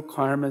before the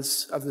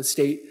requirements of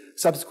the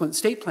subsequent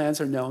state plans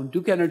are known.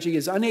 Duke Energy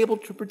is unable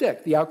to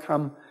predict the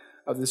outcome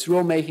of this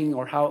rulemaking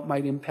or how it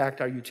might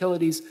impact our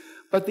utilities,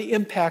 but the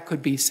impact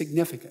could be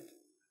significant.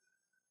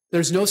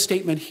 There's no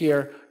statement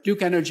here.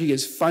 Duke Energy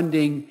is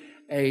funding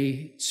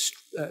a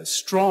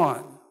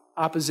strong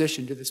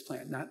opposition to this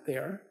plan, not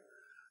there.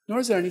 Nor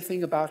is there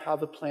anything about how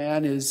the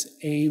plan is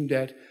aimed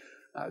at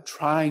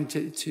trying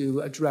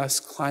to address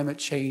climate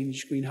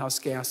change, greenhouse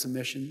gas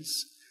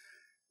emissions.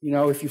 You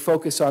know, if you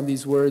focus on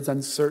these words,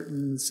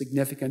 uncertain,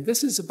 significant,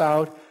 this is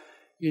about,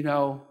 you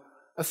know,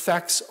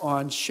 effects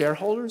on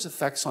shareholders,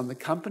 effects on the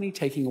company,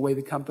 taking away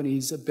the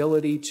company's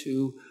ability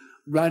to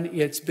run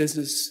its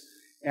business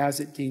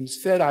as it deems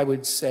fit. I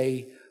would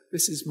say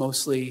this is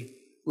mostly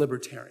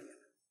libertarian.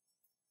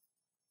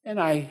 And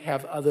I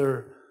have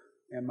other,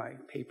 in my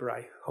paper,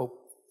 I hope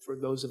for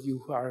those of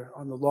you who are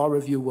on the law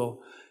review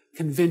will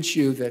convince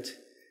you that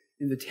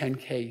in the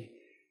 10K,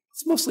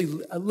 it's mostly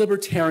a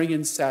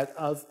libertarian set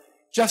of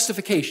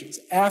justifications,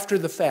 after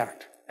the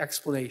fact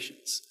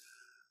explanations,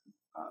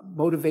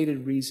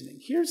 motivated reasoning.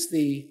 Here's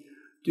the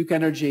Duke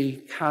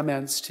Energy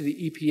comments to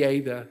the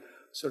EPA, the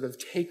sort of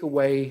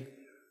takeaway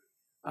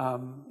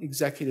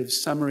executive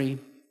summary.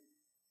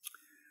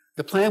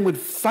 The plan would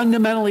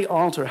fundamentally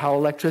alter how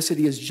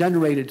electricity is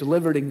generated,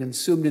 delivered, and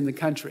consumed in the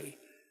country.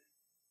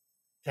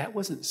 That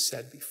wasn't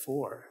said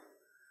before.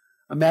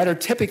 A matter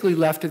typically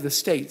left to the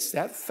states.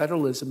 That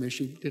federalism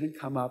issue didn't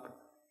come up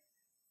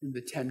in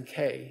the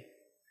 10K.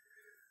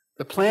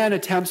 The plan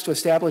attempts to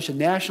establish a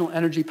national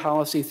energy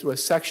policy through a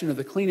section of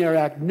the Clean Air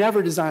Act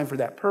never designed for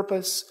that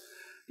purpose.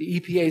 The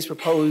EPA's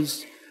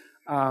proposed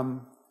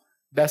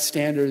best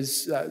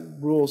standards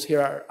rules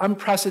here are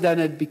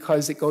unprecedented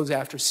because it goes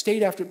after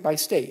state by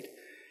state.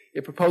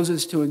 It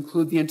proposes to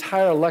include the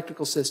entire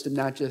electrical system,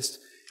 not just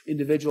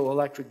individual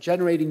electric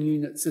generating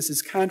units. This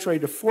is contrary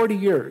to 40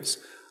 years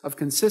of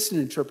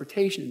consistent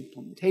interpretation,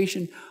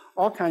 implementation,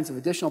 all kinds of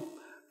additional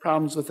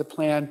problems with the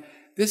plan.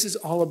 This is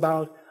all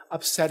about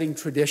upsetting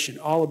tradition,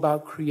 all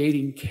about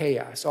creating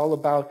chaos, all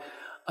about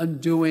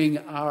undoing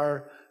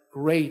our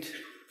great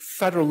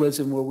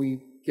federalism where we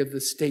give the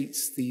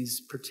states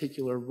these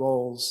particular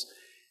roles.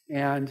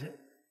 And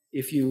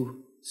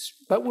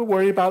but we're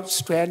worried about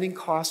stranding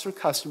costs for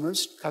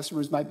customers.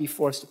 Customers might be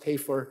forced to pay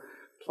for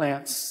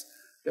plants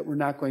that we're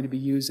not going to be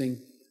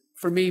using.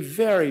 For me,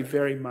 very,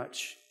 very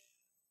much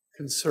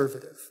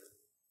conservative.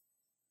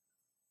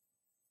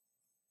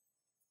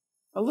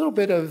 A little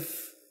bit of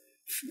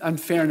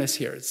unfairness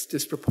here. It's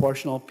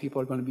disproportional.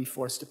 People are going to be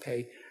forced to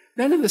pay.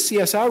 Then in the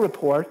CSR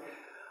report,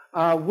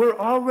 we're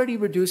already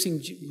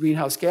reducing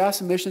greenhouse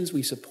gas emissions.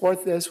 We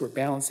support this. We're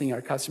balancing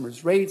our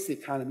customers' rates, the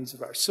economies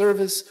of our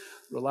service,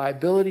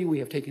 reliability. We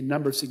have taken a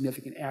number of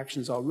significant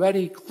actions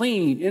already.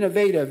 Clean,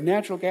 innovative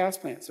natural gas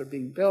plants are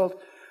being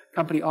built.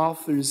 Company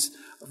offers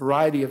a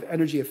variety of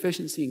energy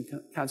efficiency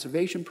and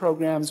conservation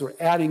programs. We're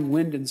adding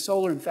wind and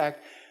solar. In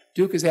fact,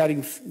 Duke is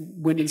adding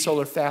wind and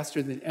solar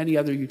faster than any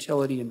other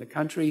utility in the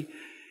country.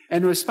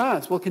 And in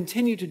response, we'll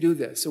continue to do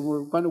this. So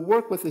we're going to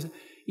work with the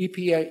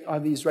EPA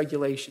on these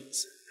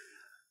regulations.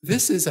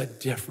 This is a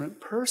different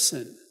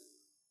person.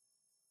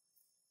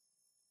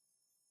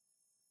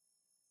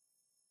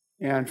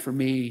 And for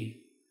me,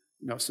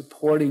 you know,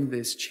 supporting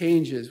these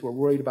changes, we're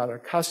worried about our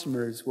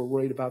customers, we're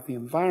worried about the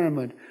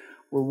environment,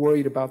 we're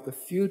worried about the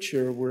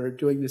future, we're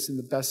doing this in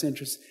the best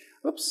interest.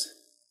 Oops.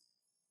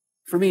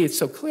 For me, it's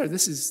so clear.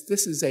 This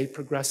is a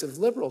progressive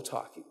liberal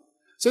talking.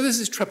 So this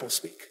is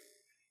triplespeak.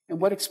 And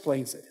what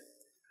explains it?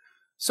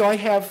 So I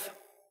have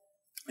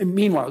And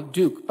meanwhile,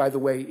 Duke, by the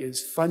way,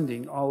 is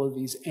funding all of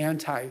these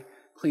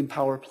anti-Clean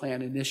Power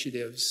Plan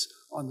initiatives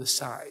on the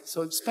side.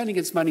 So it's spending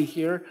its money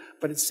here,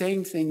 but it's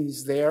saying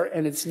things there,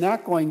 and it's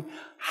not going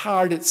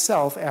hard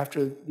itself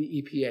after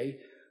the EPA.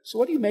 So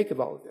what do you make of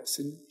all of this?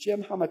 And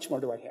Jim, how much more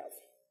do I have?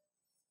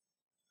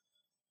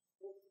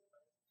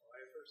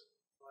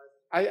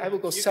 I will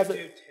go you 7.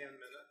 Can do 10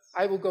 minutes.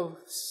 I will go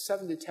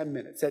 7 to 10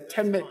 minutes. At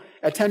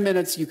 10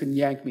 minutes, you can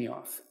yank me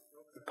off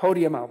the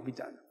podium. I'll be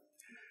done.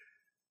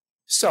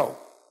 So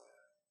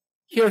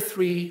here are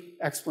 3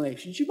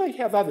 explanations. You might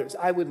have others.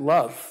 I would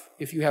love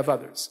if you have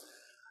others.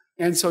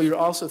 And so you're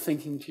also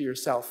thinking to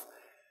yourself,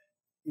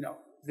 you know,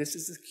 this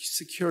is a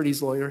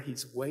securities lawyer.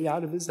 He's way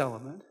out of his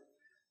element.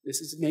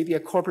 This is maybe a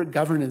corporate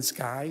governance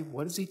guy.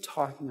 What is he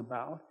talking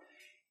about?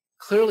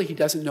 Clearly, he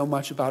doesn't know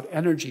much about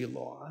energy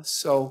law.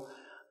 So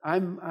I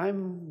don't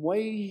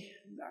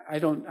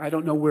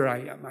know where I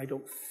am. I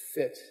don't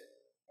fit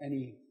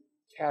any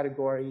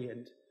category,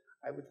 and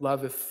I would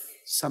love if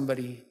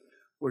somebody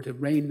were to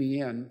rein me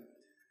in.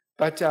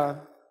 But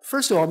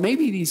first of all,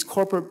 maybe these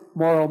corporate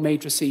moral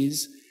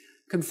matrices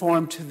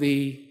conform to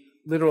the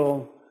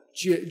literal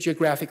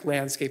geographic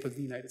landscape of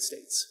the United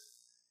States.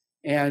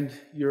 And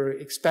you're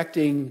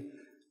expecting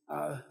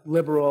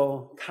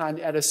liberal Con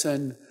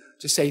Edison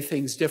to say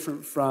things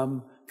different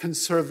from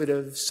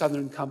conservative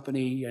Southern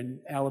Company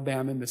in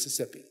Alabama and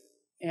Mississippi.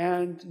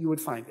 And you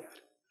would find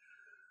that.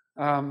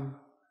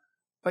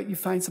 But you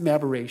find some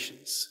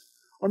aberrations.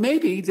 Or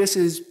maybe this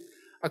is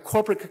a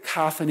corporate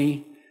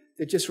cacophony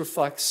that just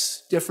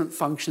reflects different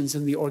functions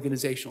in the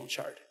organizational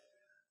chart.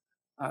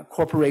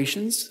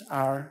 Corporations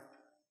are,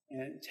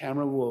 and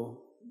Tamara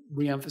will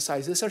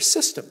reemphasize this, are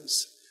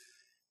systems.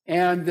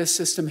 And this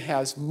system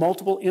has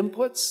multiple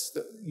inputs,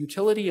 the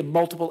utility, and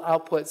multiple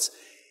outputs.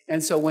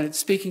 And so when it's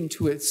speaking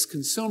to its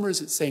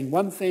consumers, it's saying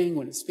one thing.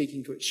 When it's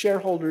speaking to its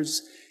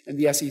shareholders and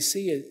the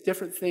SEC, a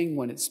different thing.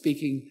 When it's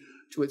speaking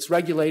to its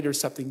regulators,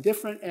 something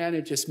different. And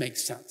it just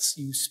makes sense.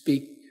 You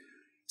speak.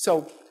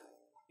 So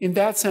in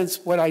that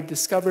sense, what I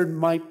discovered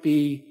might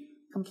be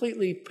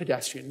completely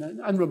pedestrian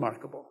and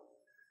unremarkable.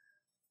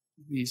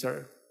 These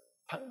are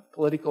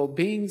political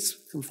beings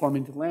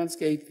conforming to the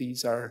landscape.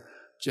 These are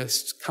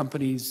just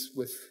companies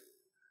with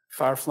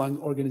far-flung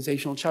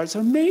organizational charts.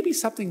 Or maybe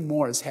something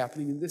more is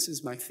happening, and this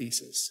is my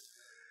thesis,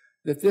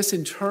 that this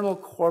internal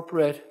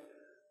corporate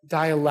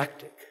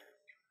trialectic,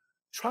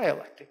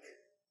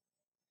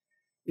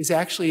 is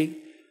actually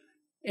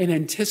an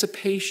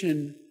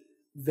anticipation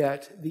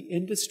that the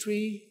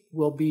industry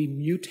will be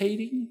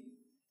mutating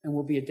and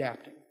will be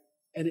adapting.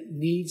 And it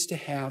needs to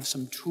have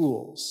some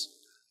tools,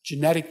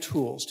 genetic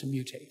tools to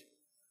mutate.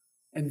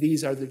 And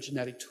these are the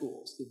genetic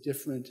tools, the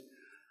different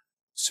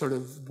sort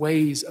of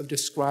ways of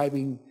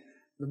describing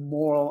the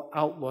moral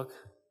outlook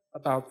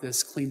about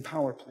this clean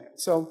power plant.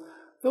 So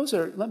those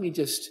are, let me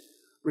just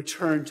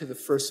return to the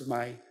first of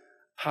my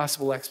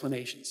possible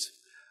explanations.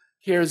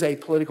 Here's a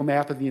political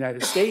map of the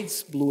United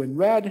States, blue and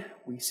red.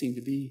 We seem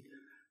to be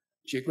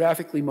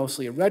geographically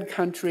mostly a red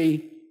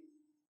country,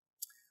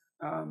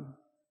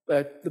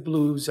 but the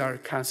blues are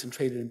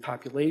concentrated in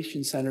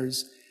population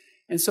centers.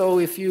 And so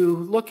if you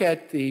look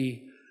at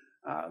the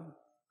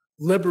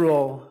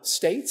liberal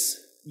states,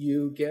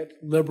 you get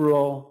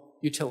liberal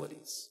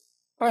utilities.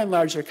 By and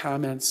large, their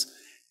comments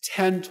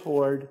tend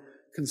toward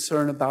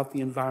concern about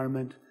the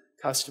environment,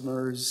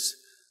 customers,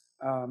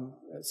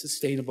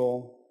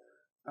 sustainable,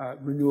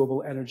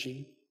 renewable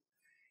energy.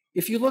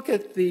 If you look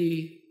at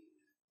the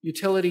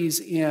utilities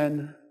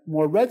in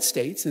more red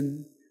states,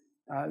 in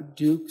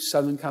Duke,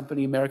 Southern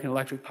Company, American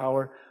Electric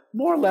Power,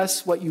 more or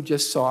less what you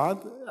just saw,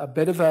 a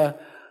bit of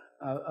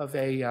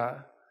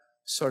a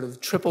sort of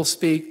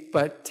triplespeak,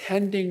 but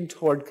tending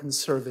toward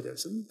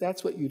conservatism.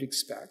 That's what you'd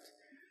expect.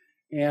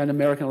 And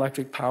American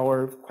Electric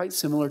Power, quite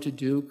similar to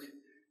Duke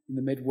in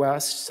the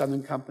Midwest,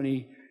 Southern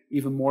Company,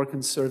 even more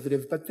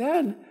conservative. But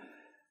then,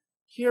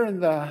 here in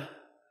the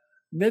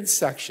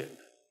midsection,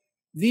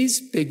 these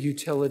big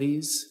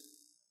utilities,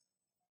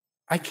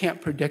 I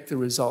can't predict the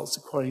results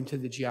according to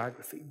the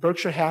geography.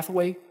 Berkshire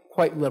Hathaway,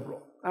 quite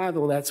liberal.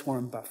 Well, that's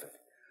Warren Buffett.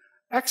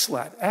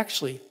 Exelon,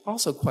 actually,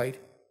 also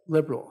quite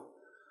liberal.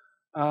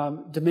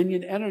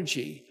 Dominion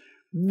Energy,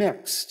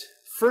 mixed.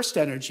 First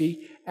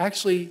Energy,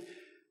 actually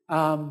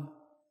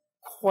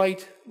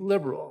quite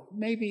liberal.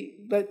 Maybe,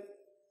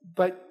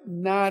 but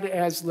not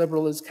as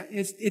liberal as,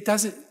 it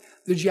doesn't,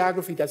 the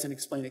geography doesn't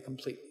explain it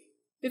completely.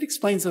 It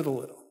explains it a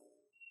little,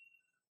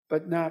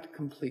 but not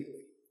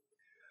completely.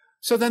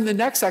 So then the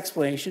next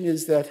explanation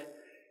is that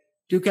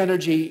Duke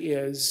Energy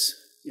is,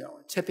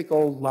 a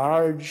typical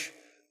large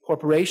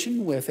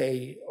corporation with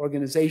a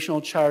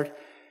organizational chart.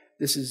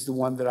 This is the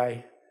one that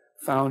I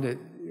found it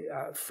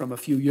from a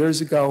few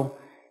years ago.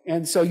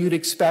 And so you'd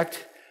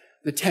expect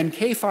the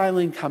 10K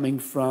filing coming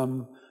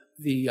from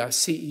the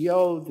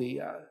CEO,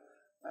 the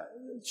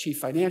chief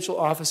financial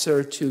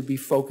officer, to be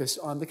focused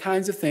on the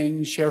kinds of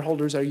things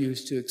shareholders are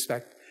used to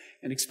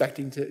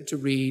expecting to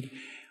read.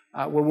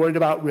 We're worried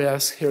about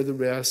risk. Here are the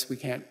risks. We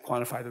can't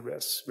quantify the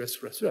risks. Risk.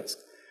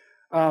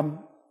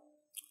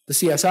 The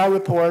CSR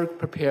report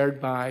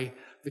prepared by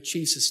the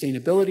Chief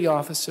Sustainability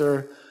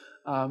Officer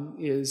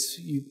is,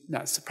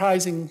 not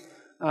surprising,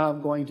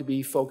 going to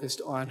be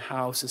focused on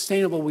how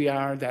sustainable we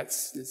are.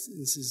 This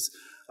is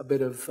a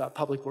bit of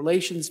public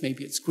relations,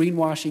 maybe it's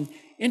greenwashing.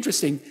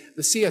 Interesting,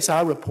 the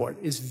CSR report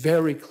is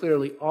very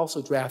clearly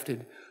also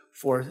drafted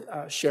for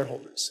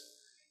shareholders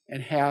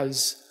and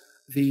has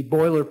the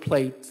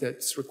boilerplate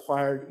that's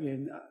required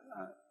in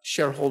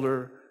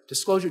shareholder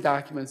disclosure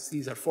documents.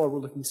 These are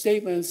forward-looking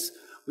statements.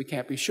 We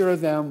can't be sure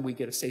of them. We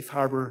get a safe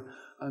harbor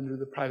under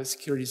the Private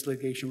Securities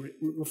Litigation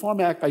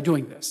Reform Act by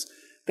doing this.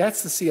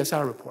 That's the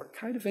CSR report.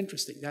 Kind of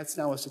interesting. That's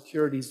now a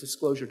securities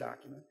disclosure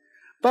document.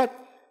 But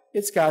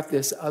it's got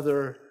this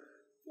other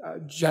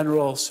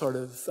general sort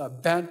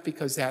of bent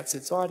because that's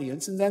its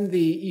audience. And then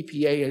the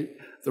EPA,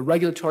 the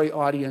regulatory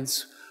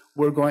audience,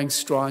 we're going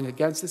strong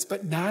against this,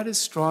 but not as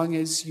strong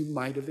as you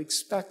might have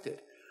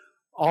expected.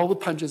 All the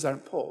punches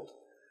aren't pulled.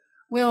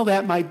 Well,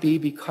 that might be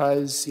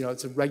because,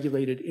 it's a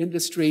regulated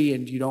industry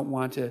and you don't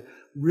want to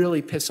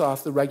really piss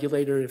off the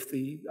regulator if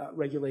the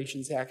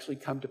regulations actually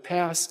come to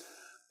pass.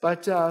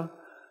 But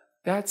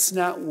that's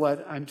not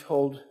what I'm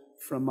told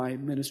from my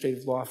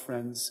administrative law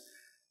friends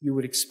you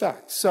would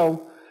expect.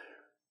 So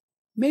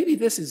maybe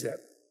this is it.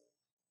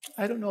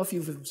 I don't know if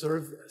you've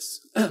observed this,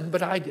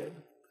 but I did.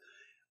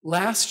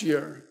 Last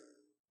year,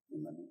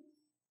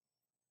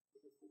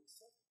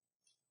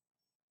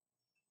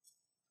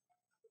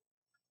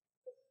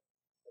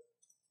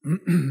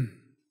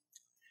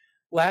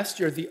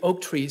 the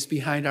oak trees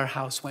behind our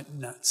house went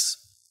nuts.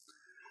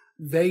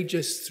 They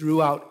just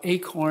threw out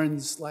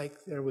acorns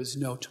like there was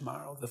no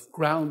tomorrow. The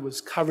ground was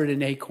covered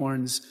in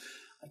acorns.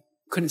 I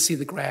couldn't see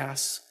the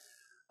grass.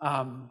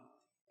 And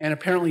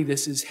apparently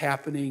this is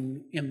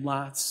happening in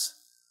lots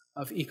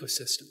of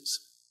ecosystems.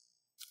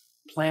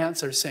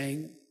 Plants are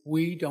saying,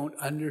 we don't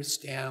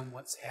understand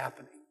what's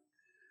happening.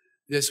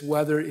 This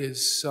weather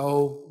is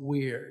so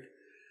weird.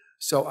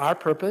 So our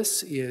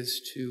purpose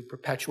is to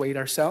perpetuate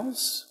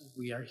ourselves.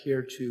 We are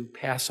here to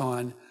pass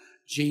on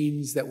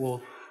genes that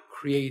will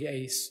create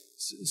a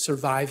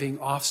surviving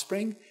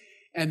offspring.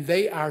 And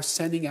they are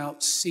sending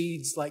out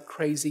seeds like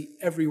crazy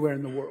everywhere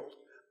in the world.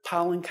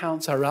 Pollen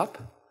counts are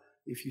up.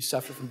 If you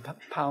suffer from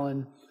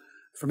pollen,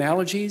 from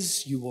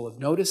allergies, you will have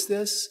noticed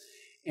this.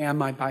 And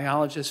my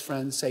biologist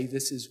friends say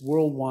this is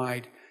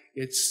worldwide.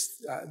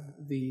 It's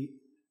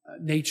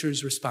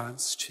nature's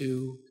response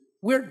to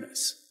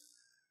weirdness.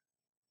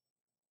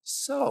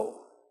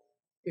 So,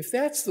 if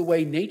that's the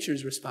way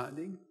nature's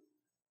responding,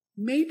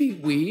 maybe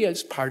we,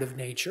 as part of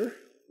nature,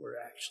 we're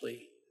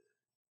actually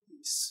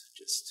these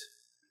just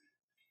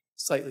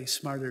slightly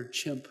smarter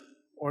chimp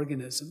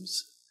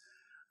organisms.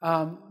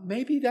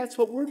 Maybe that's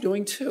what we're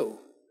doing too,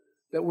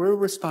 that we're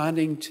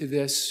responding to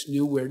this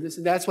new weirdness,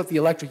 and that's what the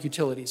electric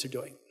utilities are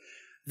doing.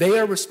 They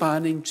are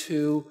responding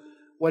to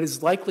what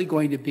is likely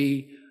going to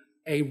be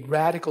a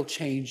radical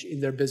change in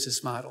their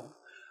business model.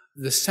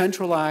 The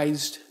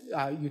centralized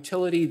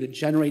utility that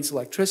generates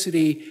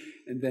electricity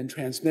and then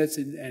transmits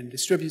and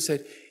distributes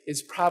it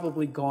is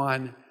probably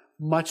gone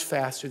much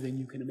faster than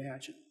you can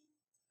imagine.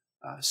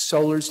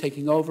 Solar's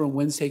taking over,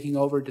 wind's taking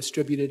over,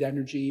 distributed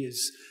energy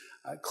is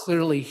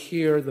clearly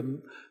here.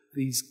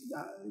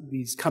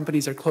 These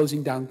companies are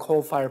closing down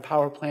coal-fired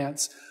power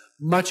plants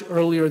much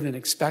earlier than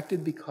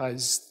expected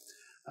because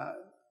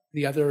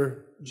the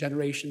other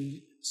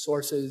generation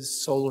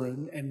sources, solar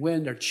and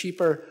wind, are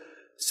cheaper.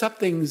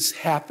 Something's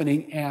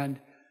happening, and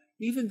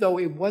even though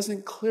it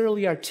wasn't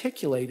clearly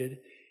articulated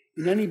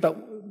in any, but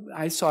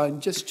I saw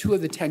in just 2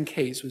 of the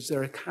 10Ks, was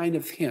there a kind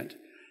of hint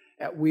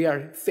at we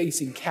are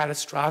facing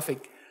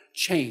catastrophic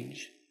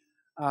change.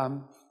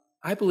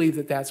 I believe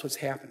that that's what's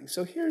happening.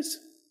 So here's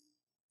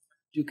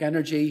Duke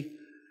Energy.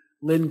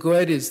 Lynn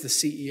Good is the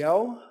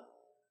CEO,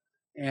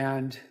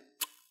 and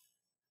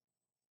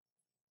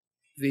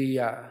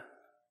the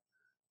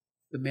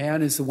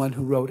man is the one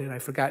who wrote it.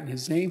 I've forgotten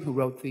his name, who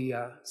wrote the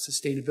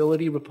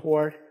sustainability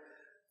report.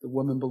 The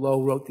woman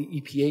below wrote the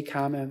EPA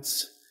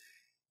comments.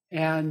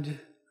 And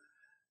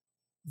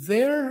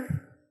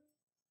they're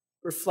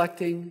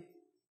reflecting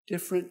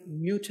different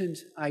mutant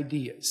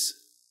ideas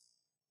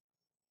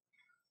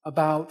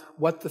about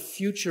what the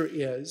future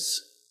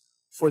is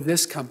for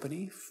this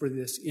company, for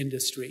this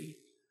industry,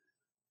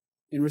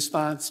 in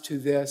response to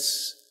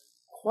this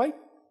quite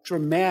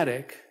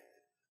dramatic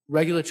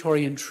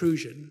regulatory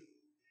intrusion.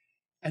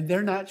 And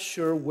they're not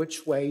sure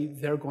which way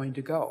they're going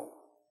to go.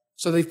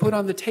 So they've put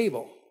on the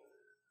table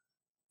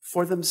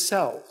for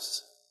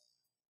themselves,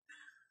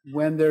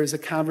 when there's a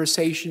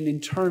conversation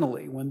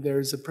internally, when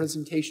there's a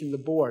presentation to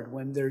the board,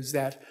 when there's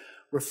that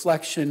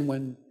reflection,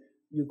 when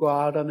you go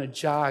out on a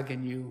jog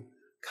and you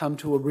come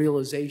to a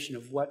realization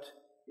of what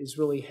is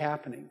really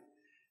happening.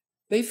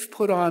 They've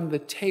put on the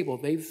table,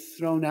 they've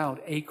thrown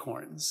out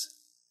acorns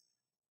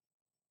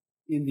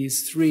in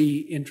these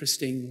 3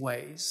 interesting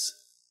ways: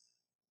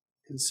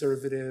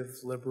 conservative,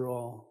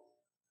 liberal,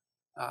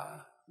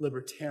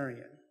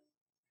 libertarian.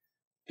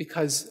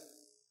 Because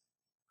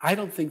I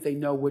don't think they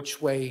know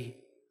which way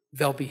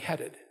they'll be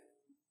headed.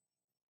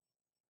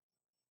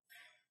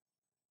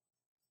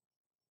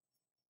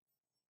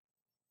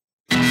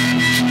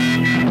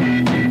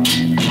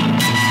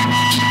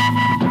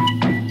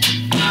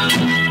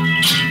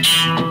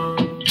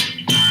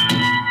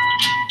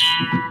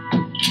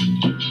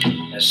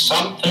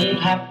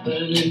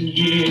 happening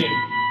here.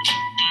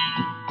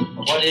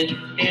 What it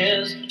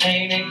is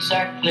ain't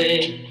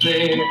exactly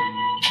clear.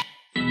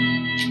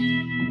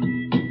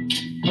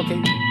 Okay,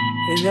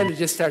 and then it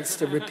just starts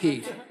to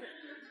repeat.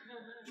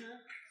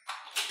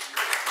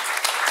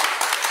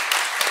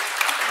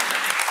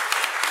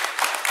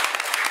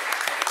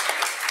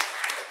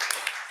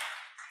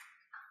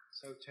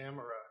 So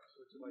Tamara,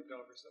 would you like to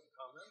offer some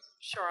comments?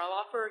 Sure, I'll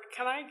offer.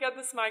 Can I get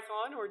this mic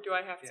on, or do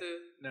I have to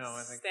No,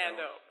 I think stand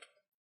so. up?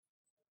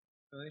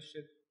 Well, they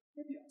should.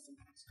 That'd be awesome.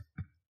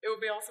 It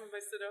would be awesome if I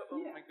stood up. Oh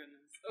Yeah. my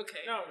goodness.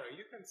 Okay. No,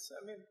 you can.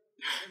 I mean,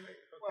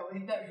 Well,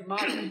 the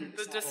moderator.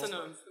 The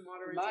dissonance. The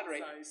moderator.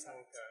 Moderator.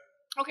 okay.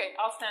 Okay,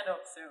 I'll stand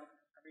up so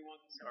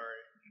everyone can see.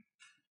 Sorry.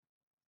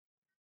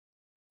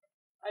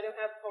 I don't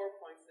have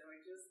PowerPoint, so I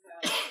just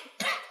have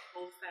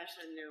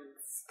old-fashioned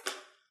notes.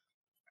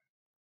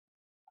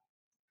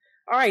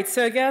 All right,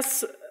 so I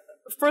guess,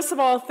 first of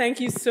all, thank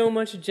you so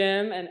much,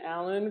 Jim and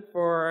Alan,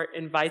 for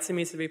inviting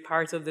me to be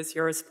part of this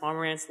year's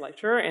Pomerantz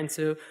lecture, and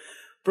to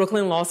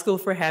Brooklyn Law School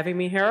for having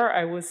me here.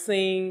 I was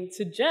saying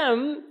to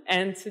Jim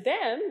and to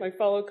Dan, my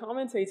fellow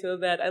commentator,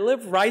 that I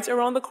live right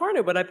around the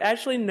corner, but I've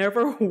actually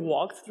never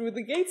walked through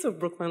the gates of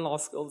Brooklyn Law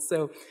School.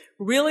 So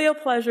really a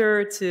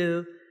pleasure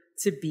to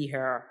be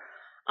here.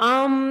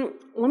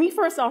 Let me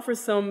first offer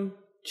some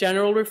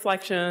general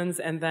reflections,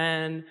 and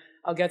then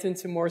I'll get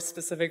into more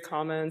specific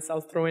comments.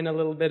 I'll throw in a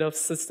little bit of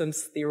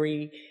systems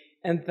theory,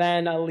 and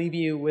then I'll leave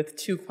you with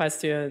 2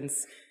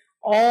 questions.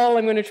 All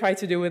I'm going to try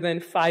to do within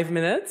 5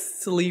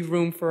 minutes, to leave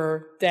room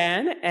for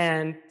Dan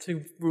and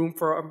to room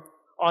for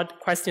odd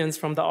questions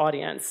from the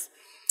audience.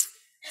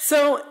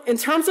 So in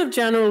terms of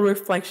general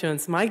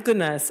reflections, my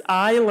goodness,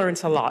 I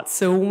learned a lot.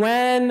 So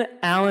when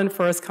Alan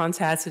first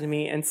contacted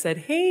me and said,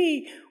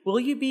 hey, will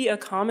you be a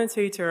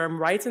commentator? I'm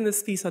writing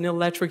this piece on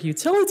electric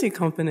utility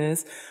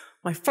companies.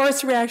 My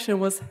first reaction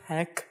was,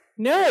 heck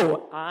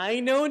no, I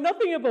know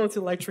nothing about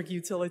electric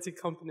utility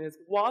companies.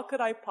 What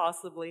could I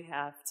possibly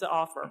have to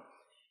offer?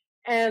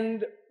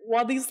 And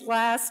what these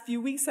last few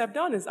weeks have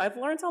done is I've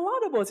learned a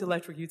lot about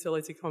electric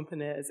utility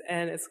companies,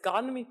 and it's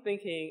gotten me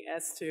thinking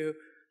as to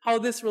how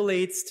this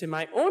relates to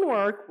my own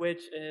work,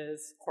 which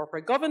is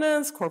corporate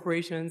governance,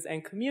 corporations,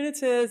 and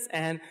communities,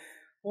 and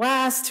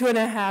last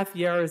 2.5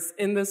 years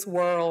in this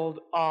world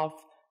of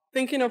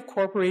thinking of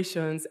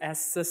corporations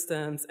as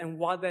systems and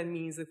what that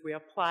means if we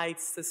applied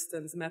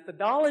systems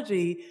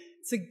methodology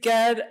to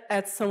get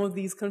at some of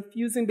these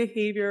confusing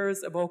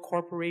behaviors about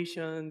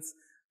corporations,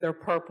 their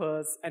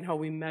purpose, and how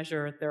we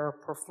measure their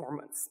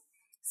performance.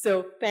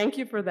 So thank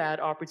you for that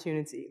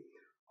opportunity.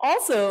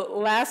 Also,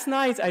 last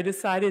night I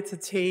decided to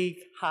take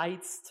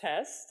Haidt's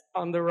test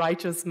on the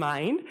righteous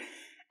mind.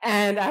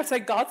 And after I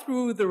got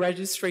through the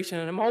registration,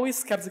 and I'm always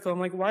skeptical, I'm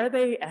like, why are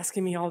they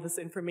asking me all this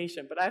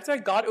information? But after I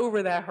got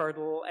over that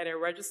hurdle and I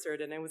registered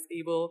and I was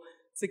able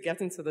to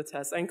get into the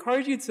test, I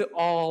encourage you to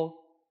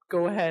all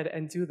go ahead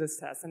and do this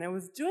test. And I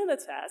was doing the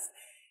test,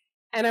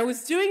 and I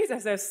was doing it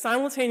as I was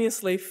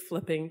simultaneously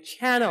flipping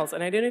channels.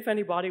 And I didn't know if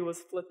anybody was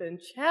flipping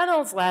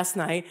channels last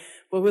night,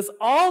 but it was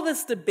all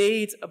this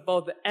debate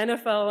about the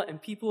NFL and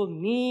people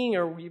kneeing,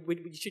 or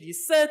should you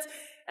sit?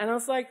 And I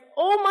was like,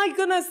 oh my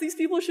goodness, these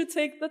people should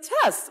take the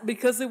test,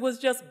 because it was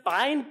just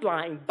blind.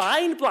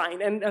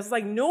 And I was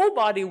like,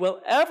 nobody will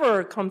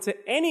ever come to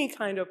any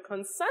kind of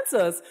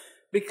consensus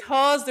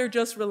because they're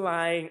just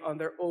relying on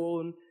their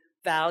own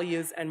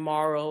values and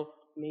moral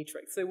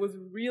matrix. So it was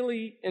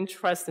really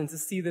interesting to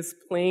see this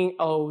playing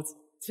out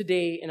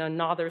today in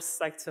another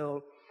sector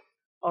of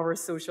our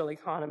social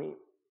economy.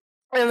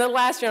 And the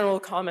last general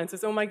comment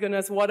is, oh my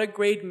goodness, what a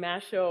great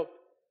mashup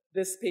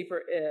this paper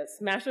is.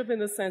 Mashup in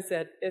the sense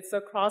that it's a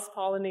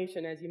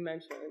cross-pollination, as you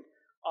mentioned,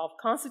 of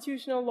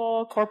constitutional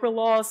law, corporate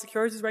law,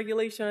 securities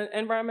regulation,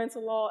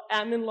 environmental law,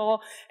 admin law,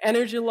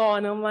 energy law,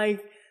 and I'm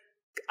like,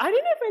 I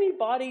don't know if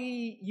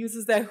anybody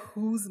uses that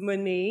who's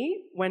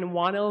money when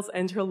one else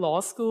enter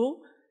law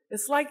school.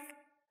 It's like,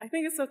 I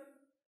think it's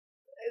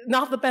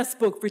not the best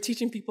book for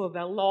teaching people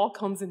that law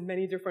comes in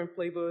many different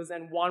flavors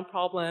and one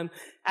problem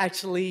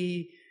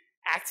actually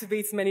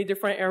activates many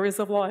different areas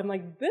of law. I'm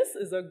like, this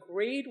is a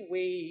great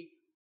way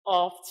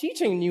of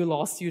teaching new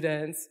law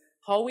students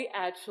how we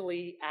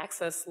actually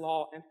access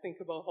law and think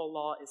about how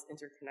law is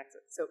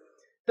interconnected. So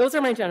those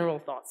are my general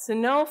thoughts. So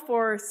now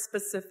for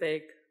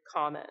specific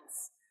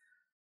comments.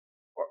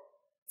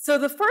 So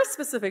the first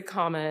specific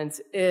comment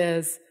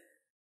is,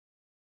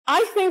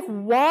 I think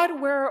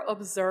what we're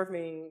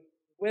observing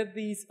with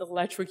these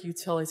electric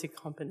utility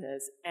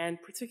companies, and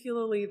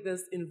particularly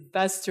this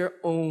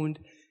investor-owned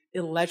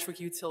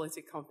electric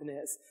utility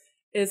companies,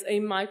 is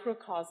a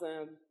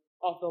microcosm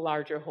of the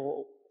larger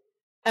whole.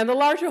 And the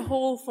larger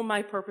whole, for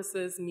my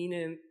purposes,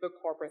 meaning the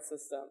corporate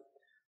system.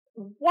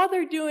 What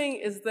they're doing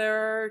is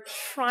they're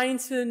trying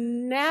to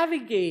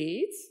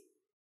navigate,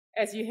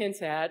 as you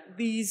hint at,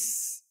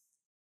 these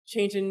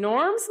changing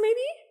norms,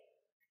 maybe?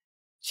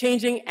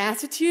 Changing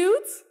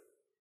attitudes,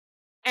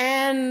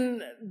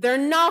 and they're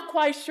not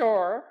quite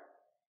sure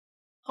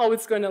how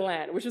it's going to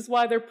land, which is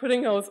why they're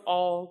putting out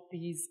all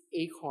these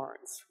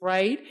acorns,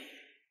 right?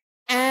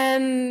 And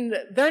And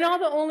they're not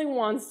the only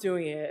ones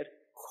doing it.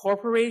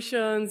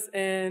 Corporations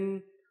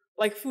and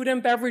like food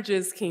and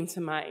beverages came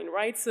to mind,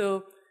 right?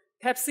 So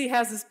Pepsi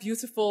has this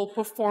beautiful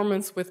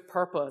performance with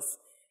purpose.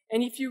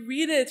 And if you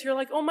read it, you're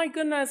like, oh my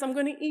goodness, I'm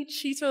going to eat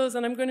Cheetos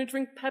and I'm going to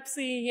drink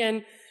Pepsi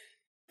and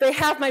they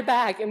have my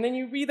back. And then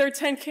you read their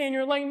 10K and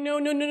you're like, no,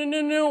 no, no, no,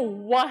 no, no,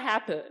 what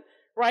happened?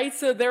 Right?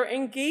 So they're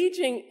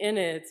engaging in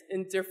it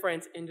in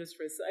different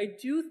industries. So I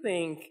do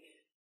think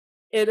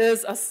it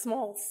is a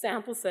small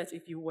sample set,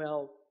 if you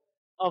will,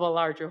 of a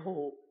larger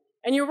whole.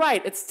 And you're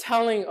right, it's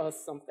telling us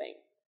something.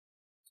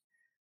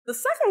 The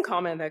second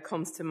comment that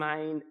comes to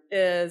mind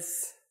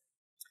is,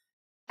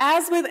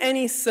 as with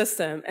any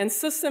system, and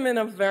system in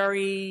a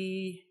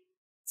very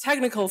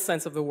technical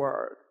sense of the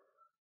word,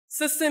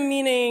 system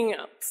meaning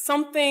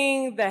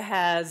something that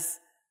has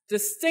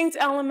distinct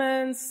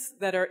elements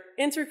that are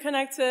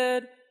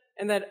interconnected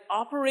and that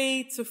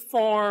operate to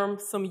form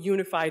some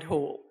unified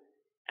whole.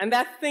 And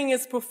that thing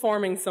is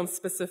performing some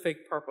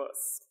specific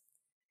purpose.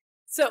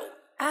 So,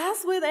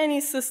 as with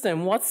any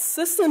system, what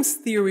systems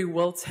theory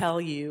will tell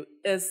you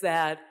is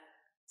that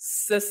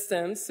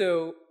systems,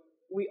 so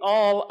we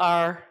all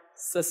are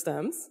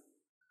systems.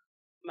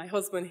 My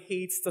husband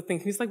hates to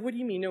think, he's like, what do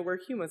you mean? No, we're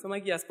humans. I'm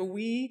like, yes, but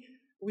we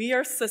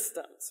are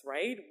systems,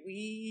 right?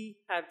 We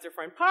have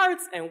different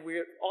parts, and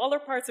all our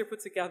parts are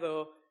put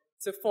together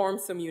to form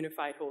some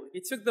unified whole. If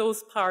you took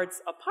those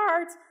parts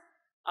apart,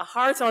 a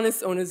heart on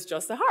its own is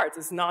just a heart.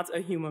 It's not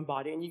a human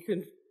body. And you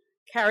can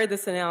carry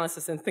this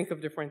analysis and think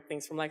of different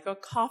things from like a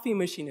coffee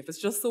machine. If it's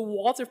just the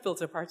water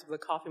filter part of the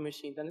coffee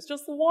machine, then it's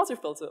just the water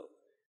filter.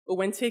 But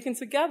when taken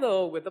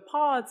together with the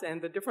pods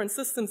and the different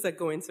systems that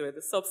go into it,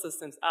 the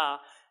subsystems,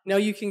 now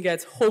you can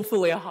get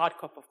hopefully a hot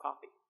cup of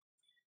coffee.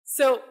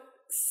 So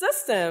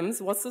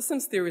systems, what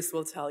systems theorists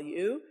will tell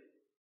you,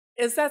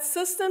 is that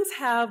systems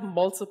have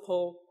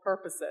multiple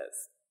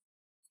purposes.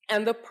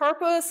 And the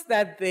purpose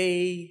that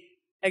they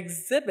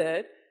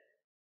exhibit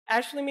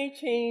actually may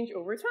change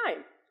over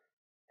time.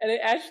 And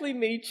it actually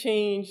may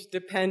change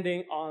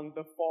depending on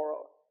the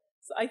forum.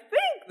 So I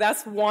think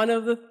that's one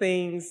of the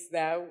things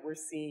that we're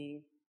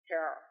seeing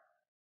here,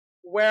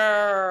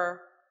 where,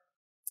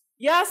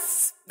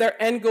 yes,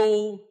 their end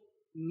goal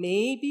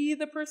may be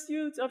the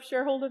pursuit of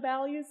shareholder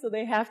value, so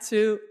they have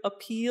to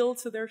appeal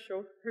to their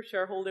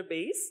shareholder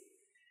base.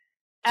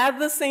 At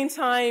the same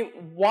time,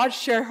 what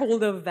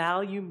shareholder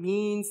value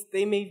means,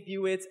 they may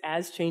view it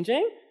as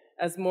changing,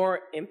 as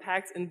more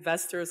impact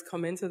investors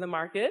come into the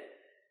market.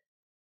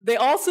 They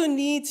also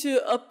need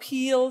to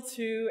appeal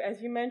to,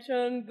 as you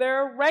mentioned,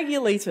 their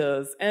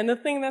regulators. And the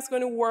thing that's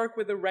going to work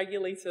with the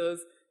regulators,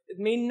 it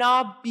may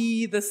not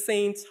be the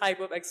same type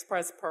of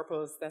express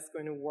purpose that's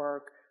going to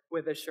work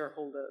with the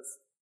shareholders,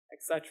 et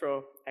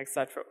cetera, et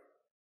cetera.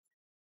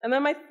 And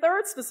then my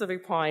third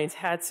specific point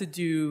had to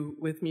do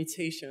with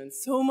mutations.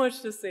 So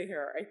much to say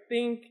here. I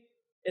think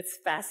it's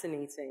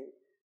fascinating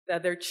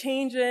that they're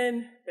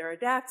changing, they're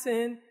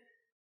adapting,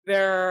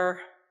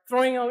 they're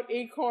throwing out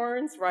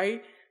acorns,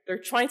 right? They're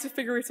trying to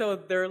figure it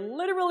out. They're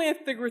literally and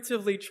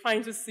figuratively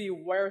trying to see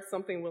where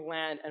something will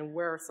land and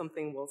where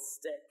something will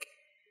stick.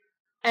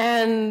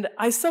 And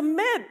I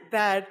submit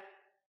that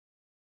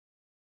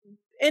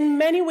in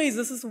many ways,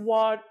 this is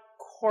what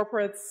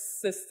corporate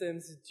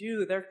systems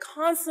do. They're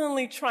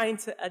constantly trying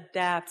to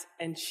adapt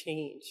and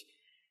change.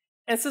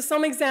 And so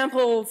some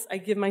examples I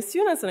give my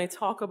students and I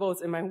talk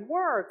about in my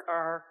work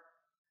are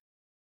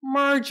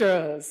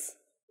mergers,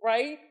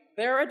 right?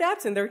 They're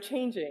adapting, they're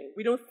changing.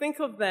 We don't think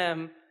of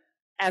them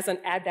as an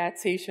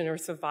adaptation or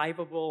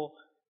survivable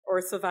or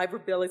a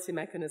survivability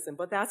mechanism,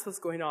 but that's what's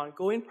going on.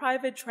 Going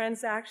private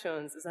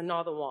transactions is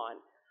another one.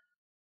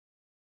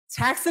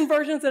 Tax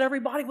inversions that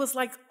everybody was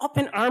like up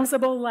in arms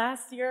about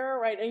last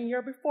year, right, and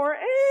year before,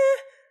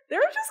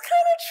 they're just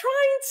kind of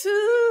trying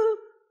to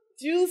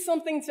do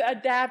something to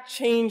adapt,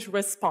 change,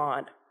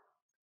 respond.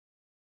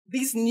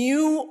 These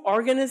new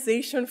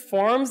organization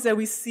forms that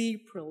we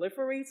see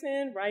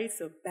proliferating, right,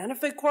 so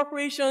benefit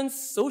corporations,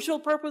 social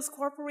purpose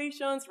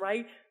corporations,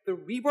 right, the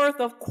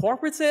rebirth of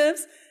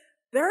cooperatives,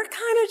 they're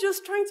kind of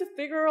just trying to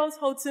figure out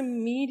how to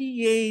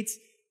mediate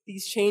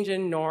these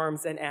changing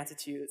norms and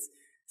attitudes.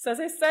 So as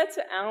I said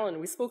to Alan,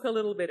 we spoke a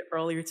little bit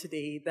earlier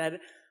today, that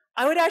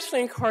I would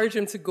actually encourage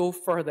him to go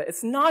further.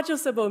 It's not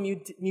just about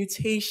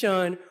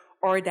mutation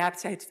or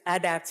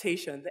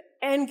adaptation. The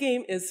end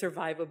game is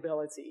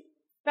survivability.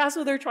 That's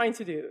what they're trying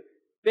to do.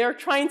 They're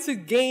trying to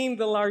game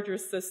the larger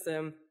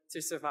system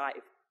to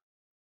survive.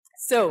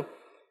 So,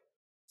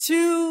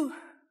 2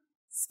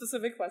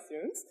 specific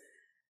questions.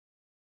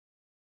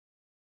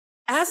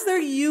 As they're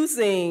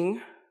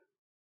using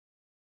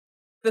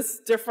this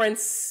different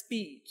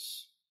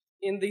speech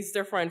in these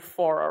different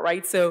fora,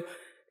 right? So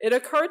it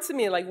occurred to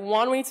me, like,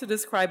 one way to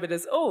describe it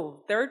is,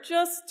 oh, they're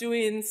just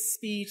doing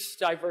speech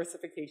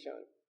diversification.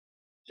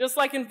 Just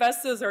like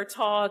investors are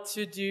taught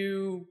to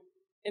do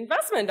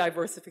investment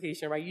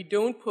diversification, right? You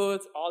don't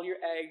put all your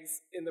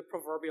eggs in the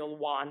proverbial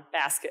one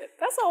basket.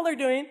 That's all they're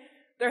doing.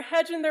 They're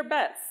hedging their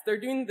bets.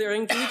 They're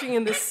engaging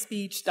in this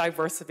speech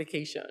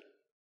diversification.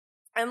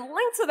 And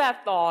linked to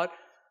that thought,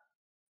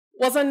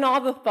 was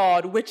another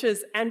thought, which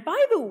is, and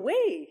by the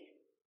way,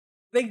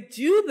 they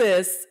do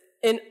this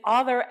in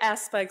other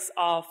aspects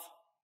of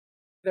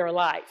their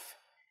life.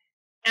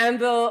 And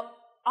the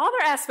other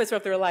aspects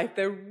of their life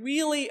that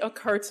really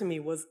occurred to me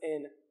was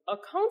in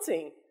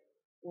accounting,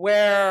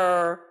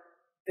 where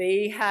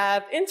they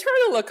have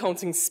internal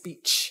accounting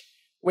speech,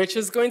 which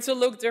is going to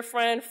look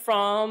different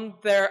from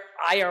their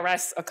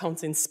IRS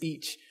accounting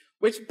speech,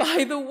 which,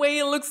 by the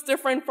way, looks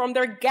different from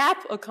their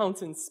GAAP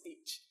accounting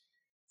speech.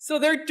 So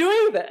they're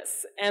doing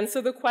this. And so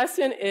the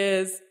question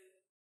is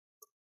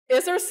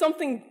there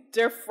something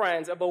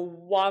different about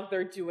what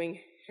they're doing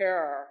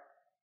here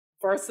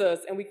versus,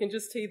 and we can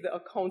just take the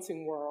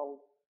accounting world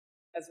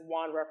as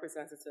one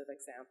representative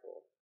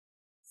example.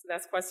 So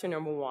that's question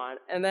number one.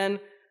 And then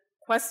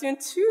question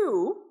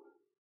two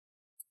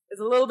is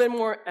a little bit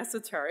more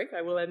esoteric,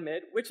 I will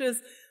admit, which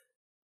is,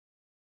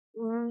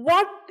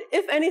 what,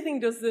 if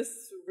anything, does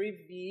this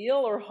reveal,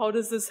 or how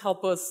does this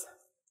help us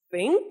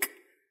think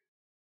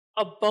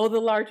about the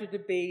larger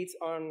debate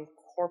on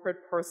corporate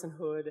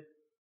personhood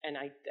and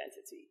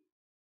identity?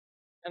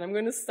 And I'm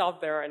going to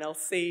stop there, and I'll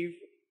save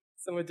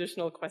some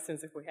additional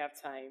questions if we have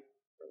time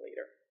for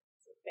later.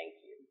 So thank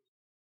you.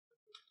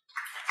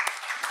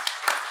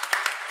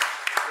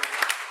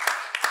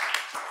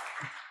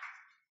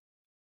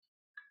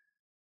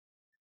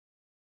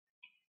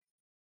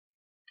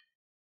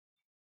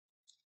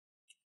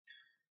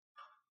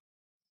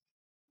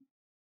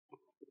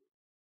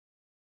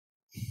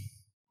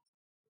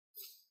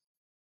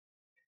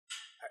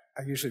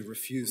 I usually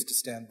refuse to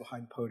stand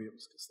behind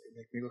podiums because they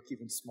make me look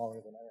even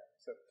smaller than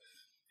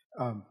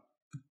I am.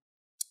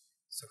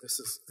 So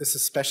this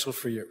is special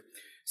for you.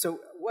 So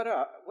what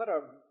a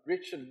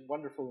rich and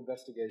wonderful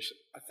investigation.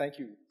 Thank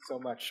you so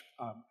much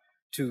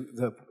to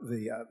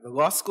the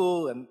law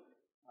school, and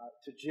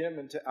to Jim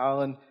and to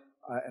Alan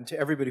and to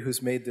everybody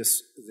who's made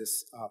this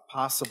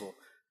possible.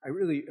 I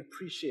really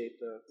appreciate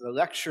the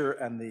lecture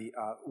and the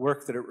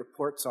work that it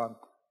reports on,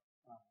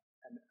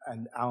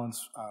 and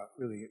Alan's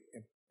really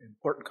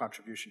important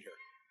contribution here.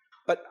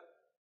 But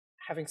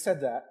having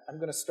said that, I'm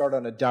going to start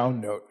on a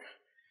down note.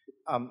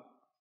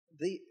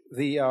 The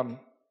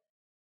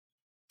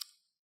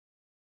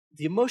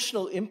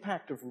emotional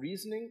impact of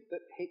reasoning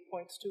that hate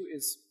points to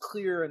is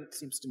clear and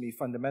seems to me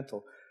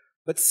fundamental.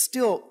 But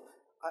still,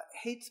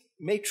 hate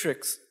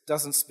matrix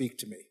doesn't speak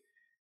to me.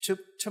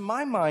 To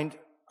my mind,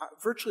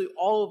 virtually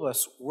all of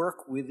us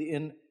work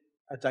within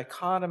a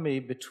dichotomy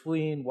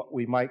between what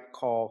we might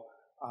call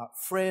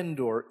friend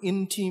or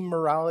in-team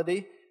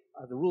morality,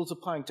 the rules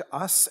applying to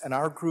us and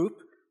our group,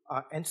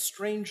 and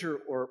stranger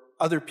or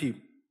other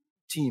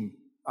team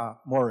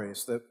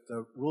mores, the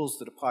rules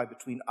that apply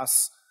between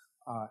us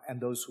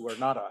and those who are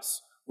not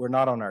us, who are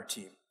not on our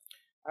team.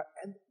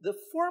 And the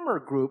former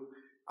group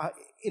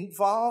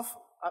involve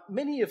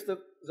many of the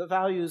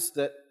values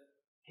that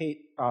hate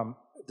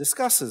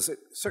discusses. It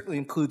certainly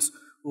includes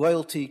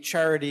loyalty,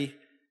 charity,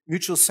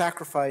 mutual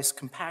sacrifice,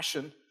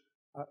 compassion.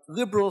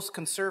 Liberals,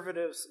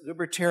 conservatives,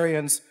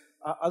 libertarians,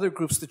 other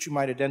groups that you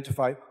might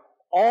identify,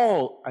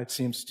 all, it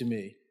seems to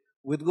me,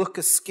 would look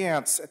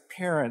askance at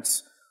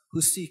parents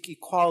who seek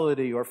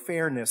equality or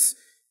fairness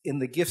in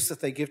the gifts that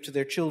they give to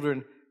their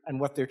children and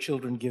what their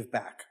children give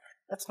back.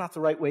 That's not the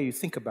right way to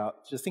think about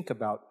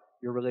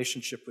your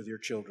relationship with your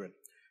children.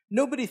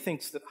 Nobody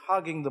thinks that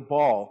hogging the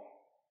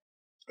ball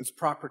is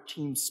proper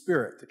team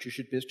spirit, that you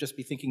should just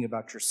be thinking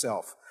about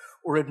yourself,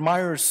 or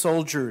admires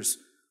soldiers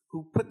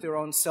who put their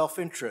own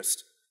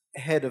self-interest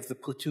ahead of the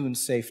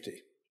platoon's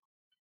safety.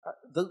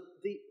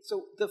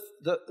 So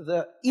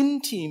the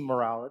in-team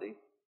morality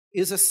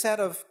is a set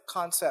of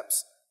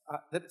concepts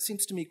that it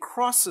seems to me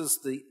crosses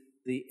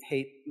the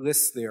hate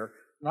list there,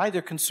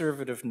 neither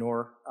conservative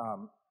nor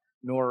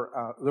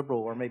liberal,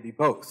 or maybe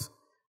both.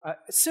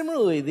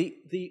 Similarly,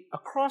 the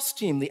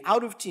across-team, the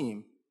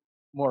out-of-team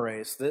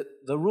mores,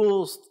 the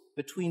rules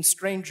between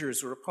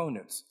strangers or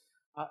opponents,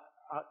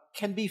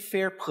 can be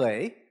fair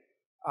play.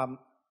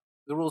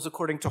 The rules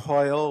according to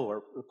Hoyle,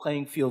 or the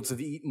playing fields of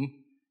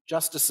Eton,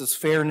 justice is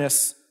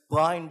fairness,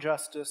 blind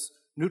justice,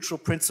 neutral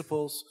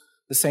principles,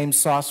 the same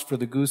sauce for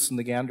the goose and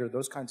the gander,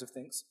 those kinds of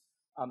things.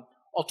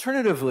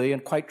 Alternatively,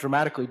 and quite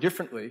dramatically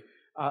differently,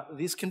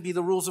 these can be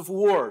the rules of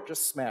war.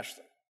 Just smash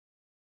them.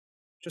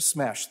 Just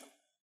smash them.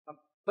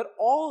 But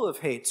all of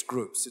hate's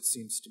groups, it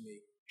seems to me,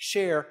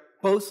 share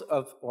both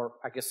of, or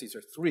I guess these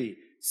are three,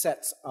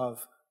 sets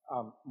of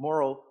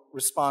moral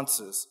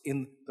responses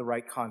in the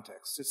right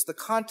context. It's the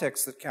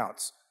context that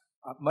counts,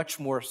 much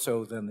more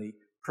so than the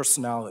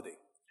personality.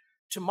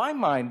 To my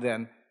mind,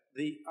 then,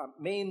 the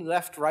main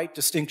left-right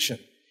distinction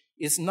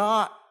is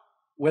not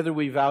whether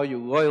we value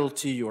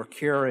loyalty or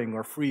caring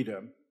or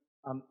freedom.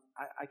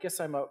 I guess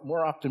I'm a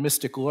more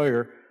optimistic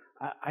lawyer.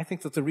 I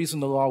think that the reason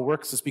the law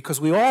works is because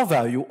we all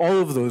value all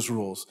of those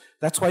rules.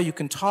 That's why you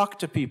can talk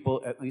to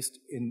people, at least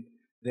in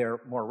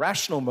their more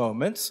rational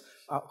moments,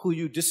 who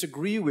you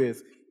disagree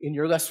with in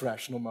your less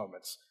rational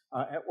moments,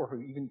 or who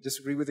you even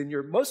disagree with in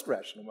your most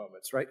rational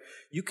moments, right?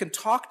 You can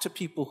talk to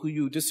people who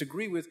you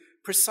disagree with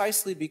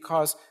precisely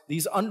because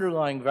these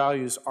underlying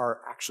values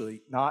are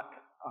actually not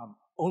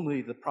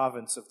only the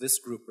province of this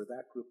group or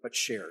that group, but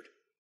shared.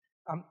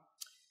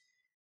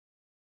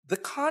 The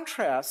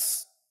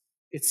contrasts,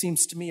 it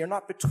seems to me, are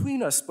not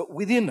between us, but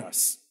within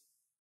us.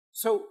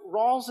 So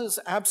Rawls's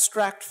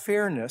abstract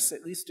fairness,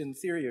 at least in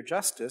theory of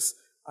justice,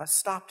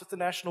 stopped at the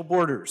national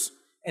borders,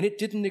 and it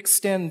didn't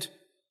extend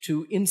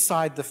to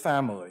inside the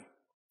family.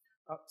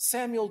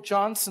 Samuel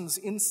Johnson's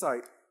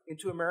insight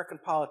into American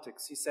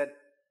politics, he said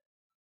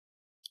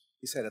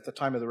at the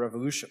time of the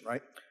Revolution,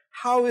 right?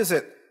 How is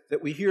it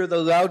that we hear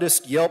the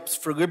loudest yelps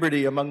for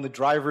liberty among the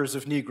drivers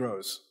of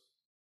Negroes?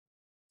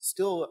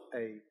 Still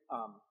a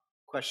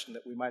question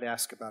that we might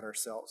ask about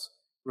ourselves.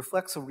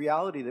 Reflects a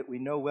reality that we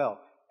know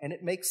well, and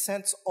it makes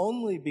sense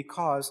only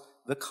because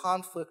the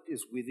conflict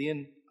is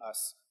within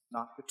us,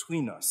 not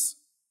between us.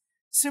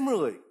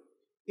 Similarly,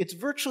 it's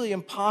virtually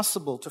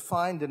impossible to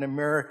find an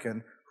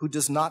American who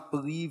does not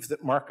believe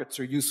that markets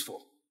are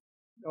useful.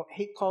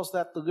 Haidt calls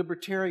that the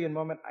libertarian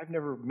moment. I've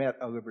never met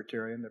a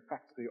libertarian. There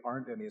practically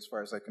aren't any as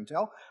far as I can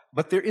tell.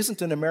 But there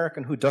isn't an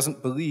American who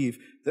doesn't believe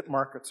that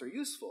markets are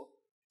useful.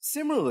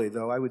 Similarly,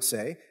 though, I would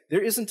say,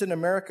 there isn't an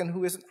American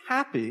who isn't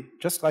happy,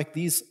 just like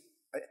these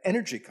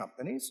energy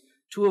companies,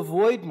 to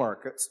avoid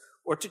markets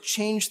or to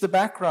change the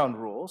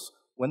background rules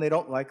when they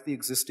don't like the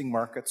existing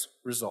market's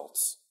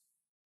results.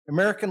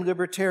 American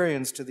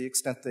libertarians, to the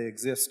extent they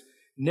exist,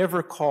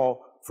 never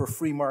call for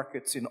free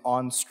markets in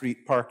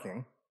on-street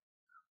parking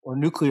or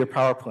nuclear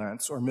power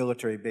plants or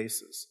military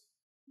bases,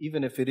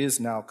 even if it is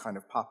now kind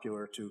of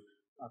popular to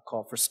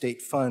call for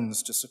state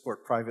funds to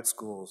support private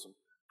schools and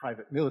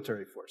private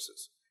military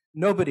forces.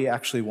 Nobody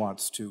actually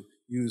wants to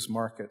use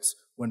markets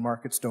when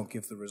markets don't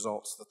give the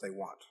results that they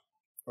want.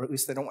 Or at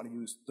least they don't want to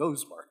use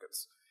those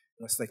markets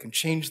unless they can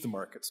change the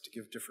markets to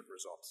give different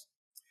results.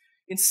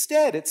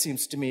 Instead, it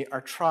seems to me,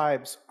 our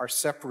tribes are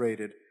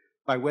separated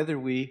by whether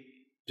we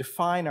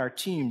define our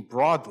team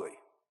broadly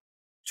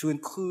to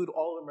include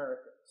all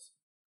Americans,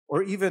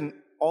 or even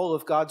all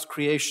of God's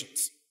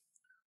creations,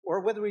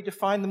 or whether we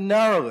define them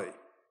narrowly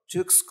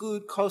to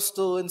exclude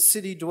coastal and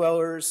city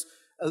dwellers,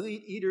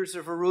 elite eaters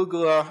of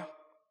arugula,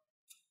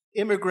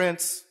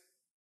 immigrants,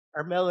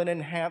 our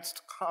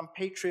melanin-enhanced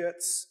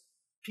compatriots,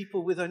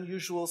 people with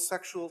unusual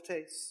sexual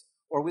tastes,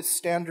 or with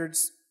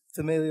standards,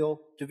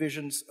 familial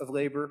divisions of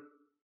labor,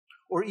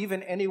 or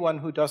even anyone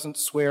who doesn't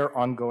swear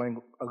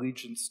ongoing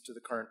allegiance to the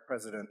current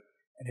president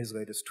and his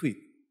latest tweet.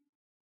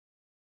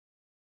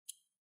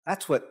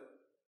 That's what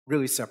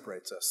really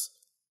separates us.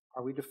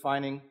 Are we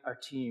defining our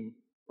team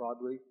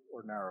broadly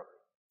or narrowly?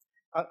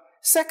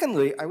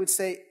 Secondly, I would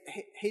say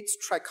Haidt's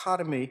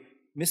trichotomy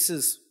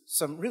misses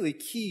some really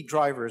key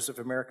drivers of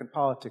American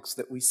politics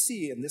that we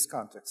see in this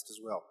context as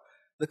well.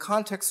 The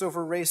context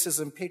over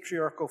racism,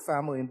 patriarchal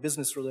family and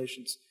business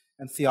relations,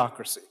 and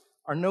theocracy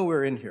are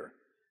nowhere in here.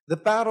 The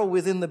battle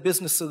within the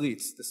business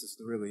elites, this is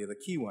really the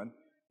key one,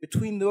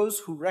 between those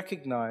who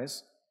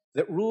recognize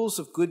that rules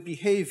of good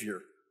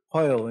behavior,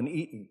 Hoyle and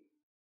Eaton,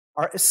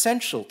 are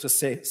essential to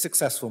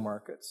successful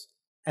markets,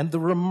 and the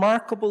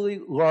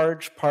remarkably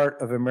large part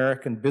of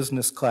American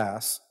business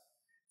class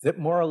that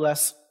more or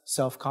less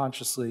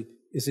self-consciously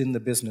is in the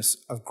business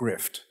of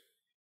grift.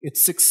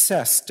 Its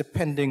success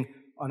depending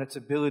on its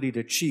ability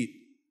to cheat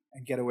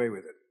and get away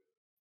with it,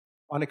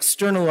 on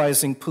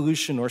externalizing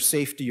pollution or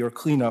safety or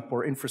cleanup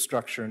or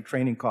infrastructure and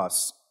training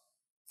costs,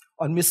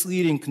 on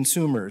misleading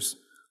consumers,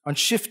 on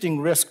shifting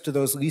risk to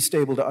those least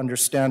able to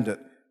understand it,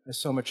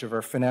 as so much of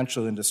our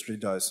financial industry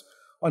does,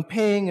 on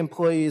paying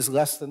employees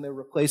less than their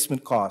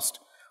replacement cost,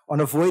 on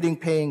avoiding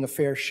paying a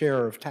fair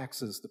share of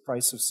taxes, the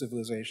price of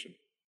civilization,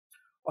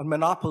 on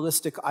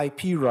monopolistic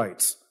IP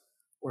rights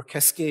or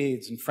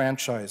cascades and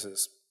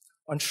franchises,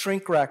 on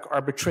shrink-rack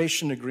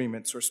arbitration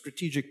agreements or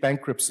strategic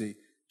bankruptcy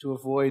to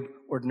avoid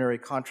ordinary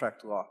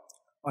contract law,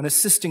 on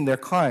assisting their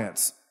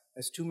clients,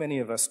 as too many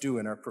of us do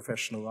in our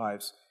professional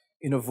lives,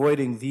 in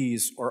avoiding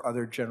these or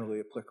other generally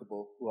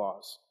applicable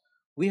laws.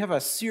 We have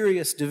a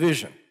serious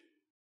division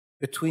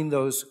between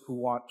those who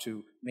want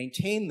to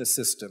maintain the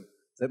system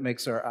that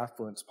makes our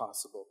affluence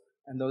possible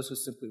and those who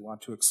simply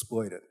want to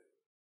exploit it.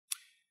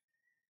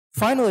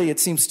 Finally, it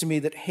seems to me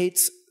that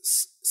Haidt's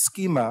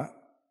schema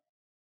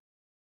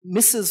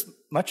misses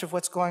much of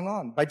what's going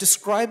on. By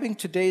describing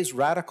today's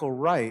radical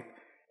right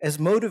as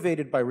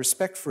motivated by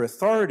respect for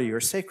authority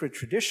or sacred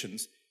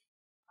traditions,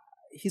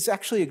 he's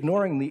actually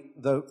ignoring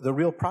the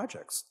real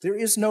projects. There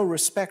is no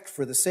respect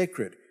for the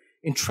sacred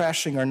in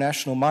trashing our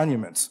national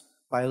monuments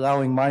by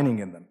allowing mining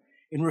in them,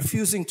 in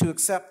refusing to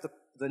accept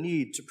the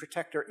need to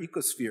protect our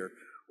ecosphere,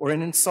 or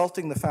in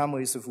insulting the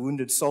families of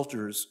wounded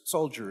soldiers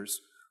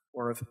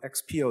or of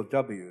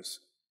ex-POWs,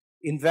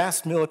 in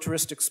vast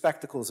militaristic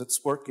spectacles at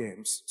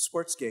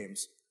sports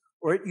games,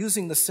 or at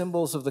using the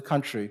symbols of the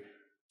country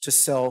to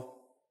sell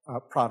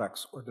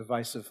products or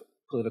divisive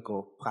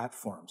political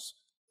platforms.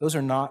 Those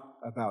are not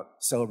about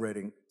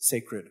celebrating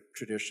sacred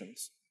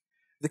traditions.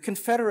 The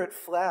Confederate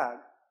flag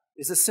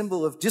is a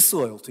symbol of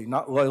disloyalty,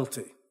 not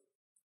loyalty.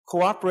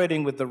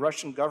 Cooperating with the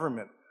Russian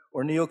government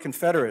or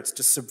neo-Confederates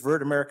to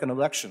subvert American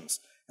elections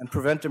and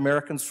prevent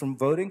Americans from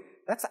voting,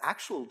 that's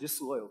actual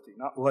disloyalty,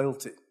 not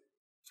loyalty.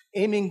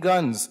 aiming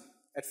guns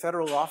at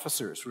federal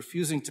officers,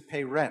 refusing to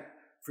pay rent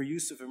for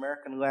use of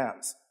American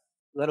lands,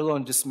 let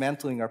alone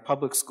dismantling our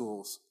public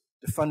schools,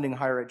 defunding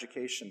higher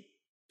education,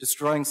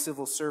 destroying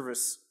civil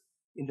service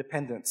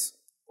independence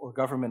or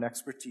government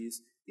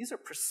expertise. These are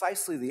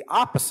precisely the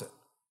opposite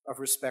of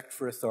respect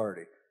for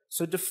authority.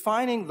 So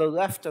defining the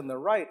left and the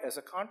right as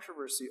a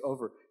controversy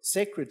over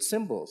sacred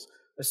symbols,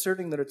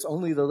 asserting that it's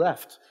only the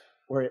left,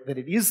 or that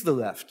it is the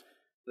left,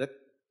 that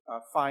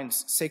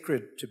finds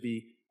sacred to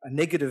be a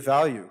negative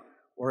value,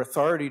 or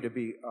authority to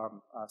be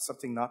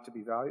something not to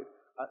be valued,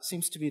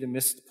 seems to be to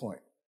miss the point.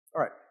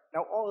 All right,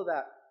 now all of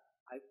that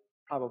I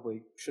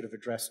probably should have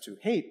addressed to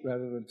Haidt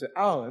rather than to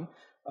Alan,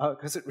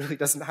 because it really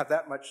doesn't have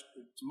that much,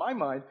 to my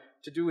mind,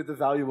 to do with the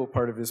valuable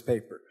part of his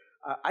paper.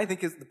 I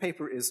think the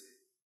paper is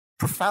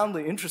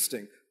profoundly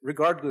interesting,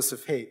 regardless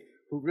of Haidt,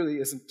 who really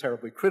isn't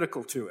terribly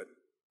critical to it.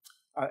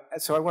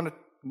 So I want to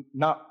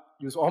not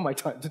use all my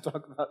time to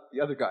talk about the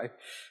other guy.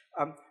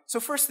 So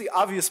first, the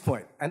obvious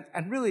point,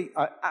 and really,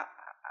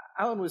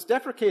 Alan was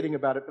deprecating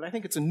about it, but I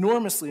think it's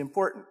enormously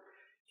important.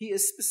 He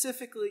is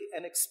specifically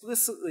and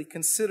explicitly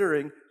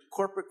considering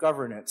corporate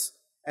governance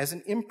as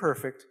an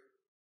imperfect,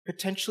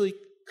 potentially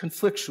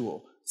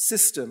conflictual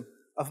system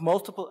of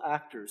multiple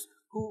actors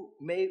who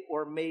may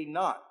or may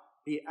not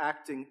be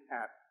acting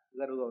at,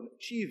 let alone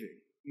achieving,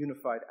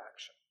 unified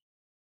action.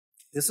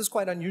 This is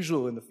quite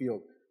unusual in the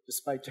field,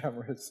 despite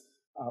Tamara's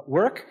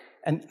work,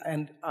 and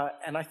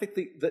I think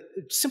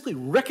simply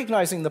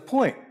recognizing the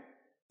point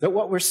that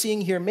what we're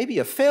seeing here may be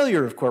a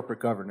failure of corporate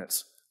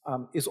governance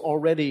is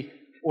already,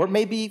 or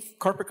maybe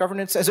corporate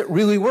governance as it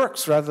really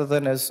works rather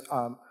than as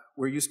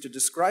we're used to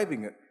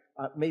describing it,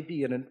 may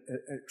be a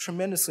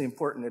tremendously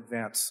important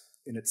advance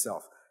in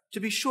itself. To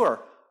be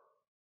sure,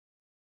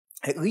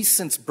 at least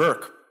since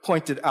Burke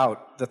pointed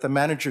out that the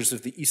managers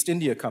of the East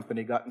India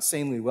Company got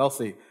insanely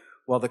wealthy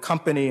while the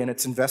company and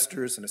its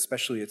investors, and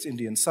especially its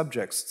Indian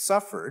subjects,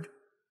 suffered,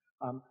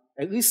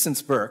 at least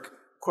since Burke,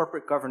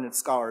 corporate governance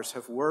scholars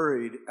have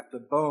worried at the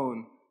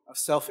bone of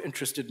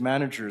self-interested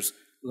managers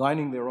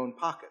lining their own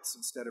pockets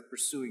instead of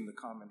pursuing the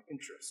common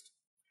interest.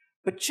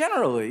 But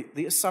generally,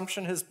 the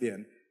assumption has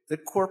been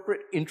that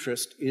corporate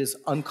interest is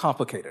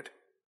uncomplicated,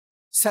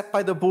 set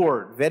by the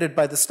board, vetted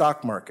by the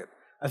stock market,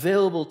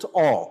 available to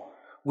all,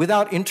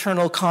 without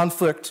internal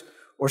conflict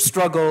or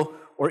struggle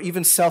or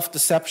even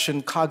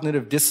self-deception,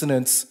 cognitive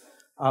dissonance,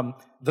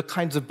 the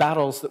kinds of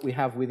battles that we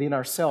have within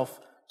ourselves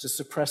to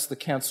suppress the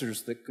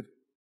cancers that could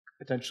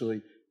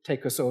potentially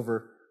take us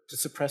over, to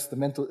suppress the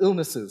mental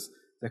illnesses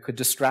that could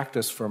distract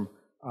us from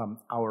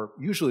our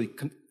usually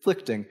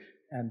conflicting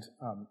and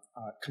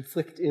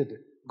conflicted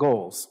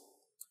goals.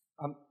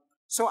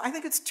 So I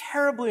think it's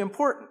terribly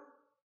important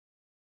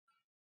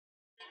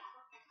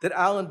that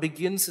Alan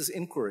begins his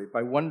inquiry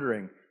by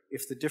wondering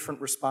if the different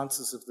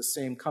responses of the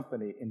same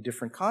company in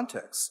different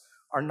contexts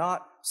are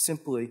not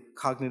simply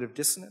cognitive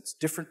dissonance,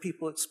 different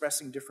people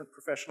expressing different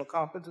professional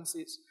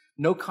competencies,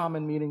 no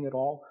common meaning at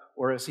all,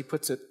 or as he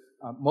puts it,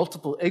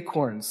 multiple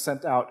acorns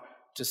sent out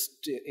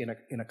just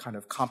in a kind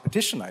of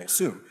competition, I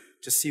assume,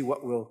 to see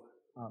what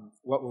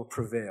will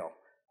prevail.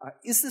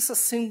 Is this a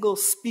single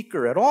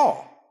speaker at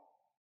all?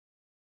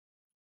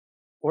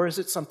 Or is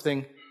it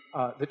something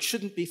that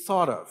shouldn't be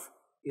thought of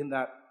in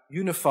that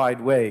unified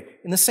way,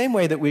 in the same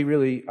way that we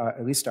really,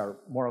 at least our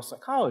moral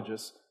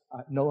psychologists,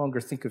 no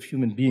longer think of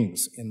human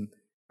beings in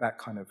that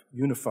kind of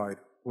unified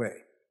way?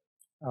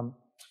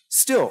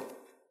 Still,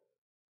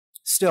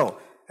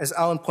 as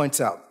Alan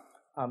points out,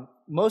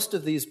 most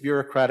of these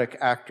bureaucratic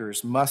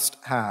actors must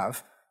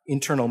have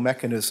internal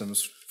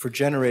mechanisms for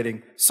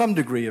generating some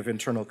degree of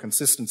internal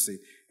consistency.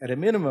 At a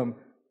minimum,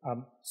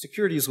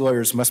 securities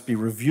lawyers must be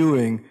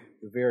reviewing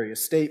the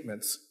various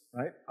statements,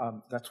 right?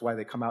 That's why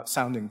they come out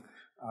sounding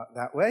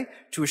that way,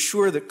 to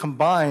assure that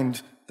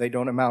combined they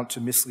don't amount to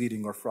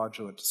misleading or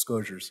fraudulent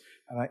disclosures.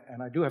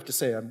 And I do have to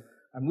say, I'm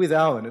with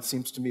Alan. It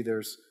seems to me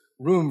there's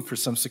room for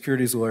some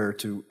securities lawyer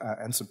to,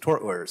 and some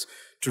tort lawyers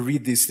to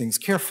read these things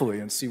carefully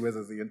and see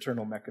whether the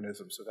internal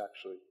mechanisms have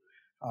actually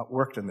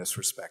worked in this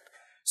respect.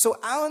 So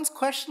Alan's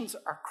questions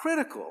are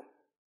critical.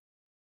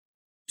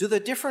 Do the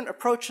different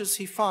approaches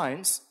he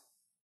finds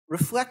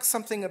reflect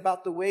something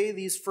about the way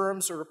these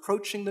firms are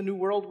approaching the new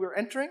world we're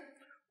entering?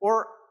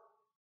 Or,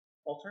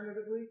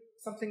 alternatively,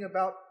 something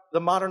about the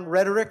modern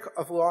rhetoric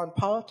of law and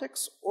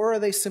politics? Or are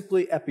they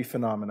simply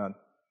epiphenomenon?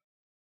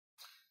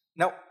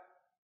 Now,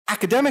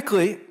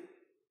 academically,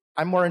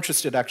 I'm more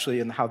interested actually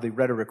in how the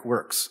rhetoric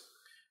works.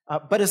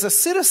 But as a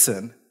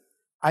citizen,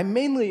 I'm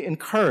mainly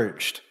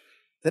encouraged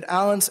that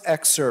Alan's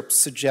excerpts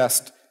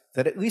suggest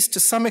that at least to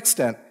some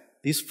extent,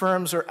 these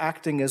firms are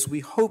acting as we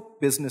hope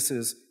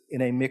businesses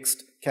in a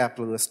mixed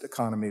capitalist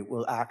economy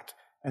will act,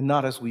 and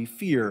not as we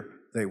fear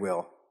they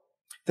will.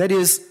 That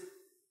is,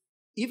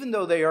 even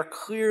though they are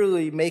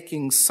clearly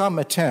making some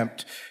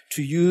attempt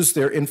to use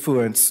their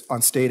influence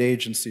on state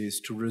agencies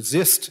to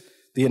resist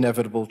the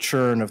inevitable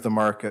churn of the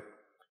market,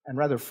 and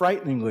rather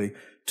frighteningly,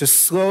 to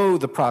slow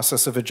the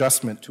process of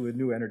adjustment to a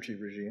new energy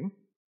regime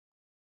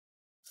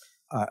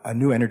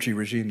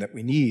that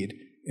we need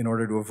in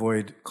order to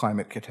avoid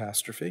climate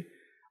catastrophe.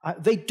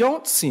 They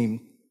don't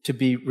seem to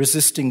be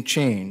resisting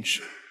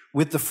change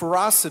with the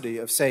ferocity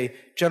of, say,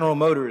 General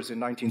Motors in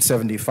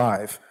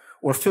 1975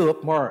 or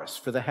Philip Morris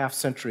for the half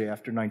century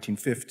after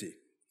 1950.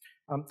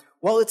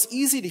 While it's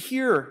easy to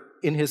hear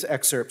in his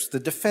excerpts the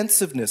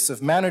defensiveness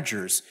of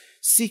managers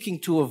seeking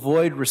to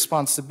avoid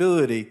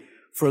responsibility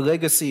for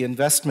legacy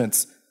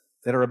investments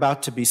that are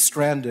about to be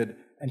stranded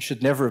and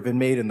should never have been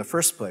made in the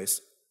first place,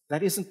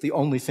 that isn't the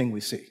only thing we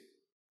see.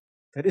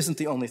 That isn't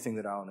the only thing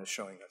that Alan is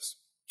showing us.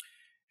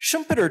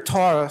 Schumpeter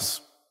taught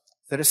us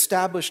that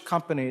established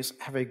companies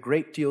have a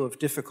great deal of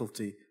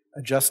difficulty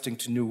adjusting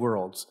to new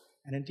worlds.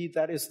 And indeed,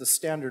 that is the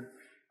standard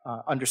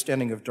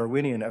understanding of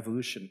Darwinian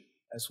evolution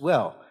as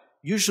well.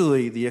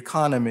 Usually, the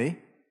economy,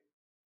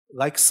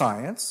 like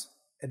science,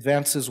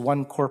 advances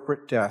one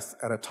corporate death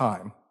at a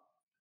time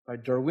by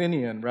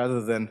Darwinian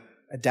rather than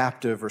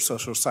adaptive or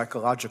social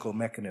psychological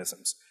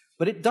mechanisms.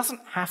 But it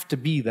doesn't have to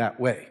be that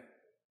way.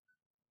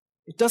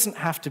 It doesn't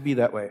have to be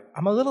that way.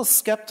 I'm a little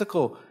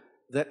skeptical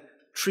that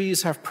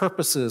trees have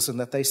purposes and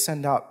that they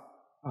send out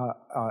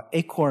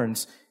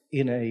acorns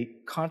in a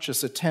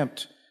conscious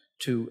attempt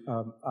to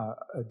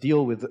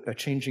deal with a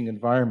changing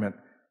environment,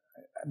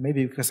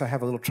 maybe because I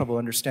have a little trouble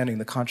understanding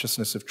the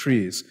consciousness of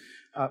trees.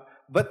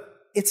 But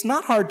it's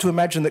not hard to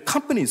imagine that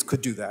companies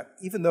could do that,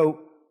 even though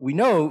we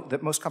know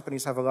that most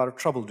companies have a lot of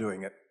trouble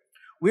doing it.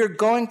 We're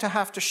going to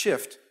have to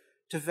shift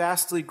to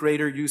vastly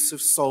greater use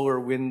of solar,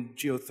 wind,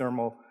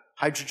 geothermal,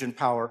 hydrogen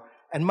power,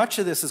 and much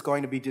of this is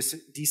going to be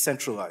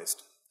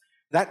decentralized.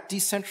 That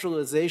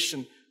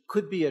decentralization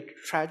could be a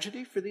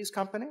tragedy for these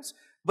companies,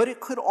 but it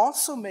could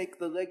also make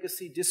the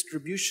legacy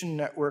distribution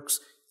networks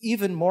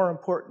even more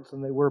important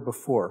than they were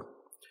before,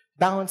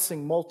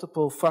 balancing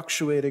multiple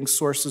fluctuating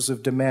sources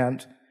of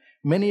demand,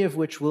 many of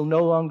which will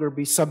no longer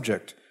be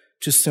subject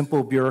to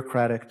simple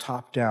bureaucratic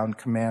top-down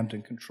command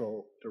and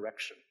control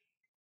direction.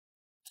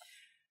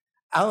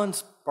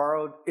 Allen's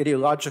borrowed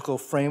ideological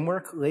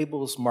framework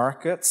labels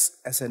markets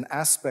as an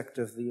aspect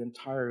of the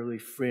entirely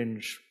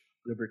fringe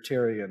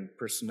libertarian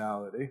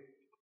personality.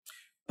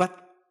 But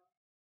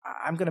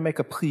I'm going to make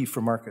a plea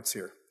for markets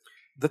here.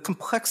 The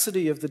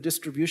complexity of the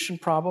distribution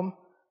problem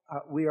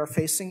we are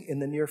facing in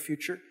the near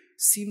future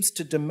seems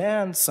to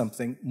demand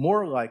something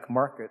more like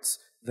markets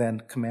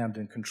than command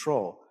and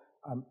control.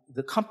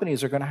 The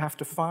companies are going to have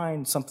to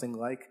find something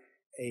like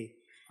an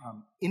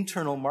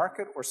internal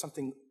market or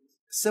something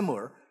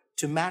similar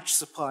to match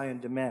supply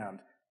and demand.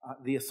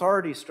 The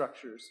authority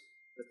structures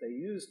that they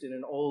used in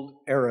an old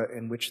era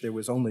in which there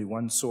was only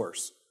one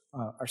source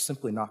are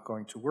simply not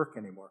going to work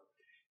anymore.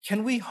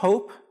 Can we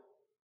hope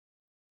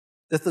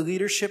that the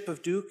leadership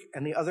of Duke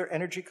and the other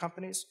energy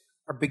companies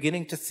are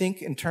beginning to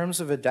think in terms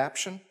of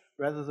adaptation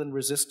rather than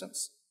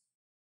resistance?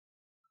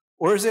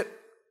 Or is it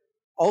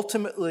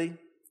ultimately,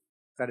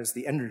 that is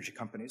the energy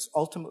companies,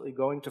 ultimately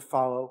going to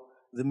follow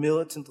the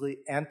militantly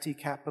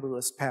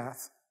anti-capitalist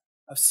path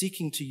of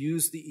seeking to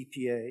use the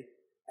EPA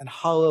and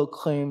hollow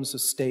claims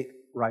of state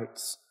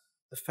rights,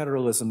 the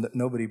federalism that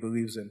nobody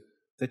believes in,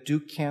 that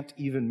Duke can't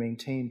even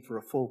maintain for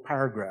a full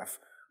paragraph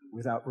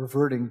without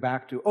reverting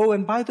back to, oh,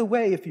 and by the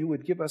way, if you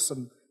would give us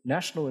some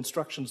national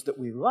instructions that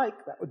we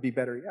like, that would be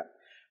better yet.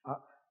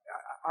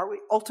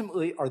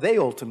 Are they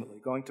ultimately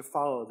going to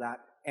follow that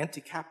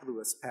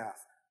anti-capitalist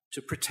path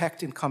to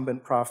protect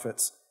incumbent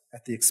profits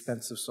at the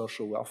expense of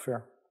social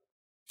welfare?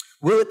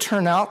 Will it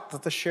turn out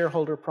that the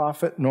shareholder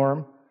profit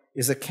norm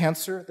is a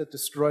cancer that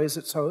destroys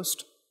its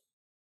host?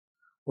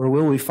 Or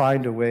will we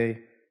find a way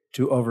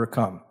to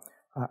overcome?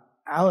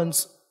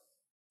 Allen's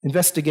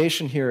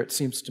investigation here, it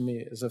seems to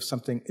me, is of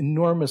something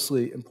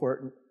enormously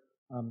important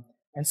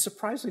and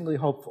surprisingly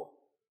hopeful.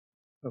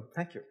 Oh,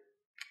 thank you.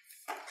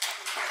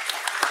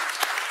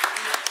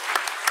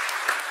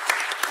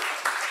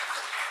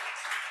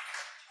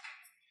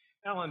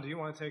 Alan, do you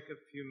want to take a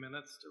few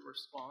minutes to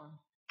respond?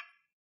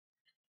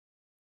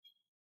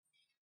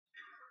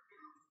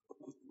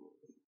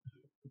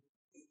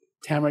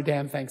 Tamara,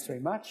 Dan, thanks very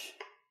much.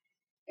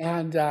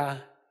 And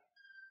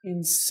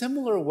in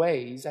similar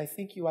ways, I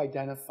think you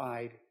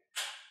identified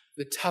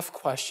the tough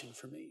question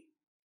for me,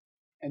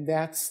 and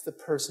that's the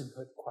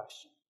personhood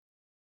question.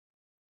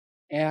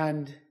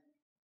 And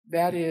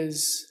that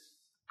is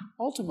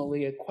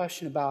ultimately a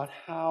question about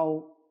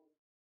how,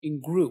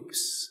 in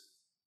groups,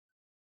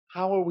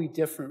 how are we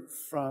different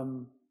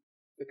from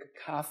the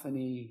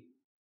cacophony,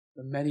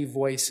 the many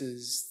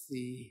voices,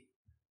 the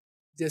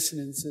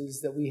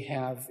dissonances that we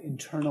have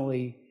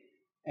internally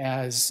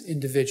as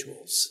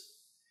individuals?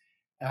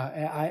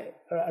 I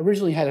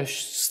originally had a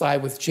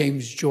slide with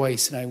James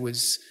Joyce, and I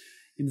was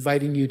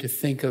inviting you to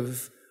think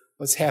of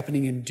what's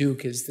happening in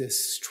Duke as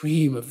this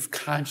stream of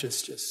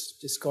consciousness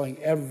just going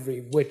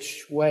every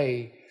which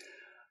way.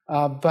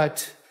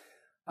 But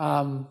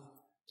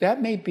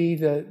that may be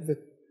the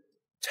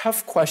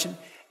tough question.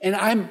 And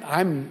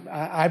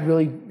I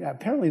really,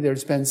 apparently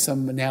there's been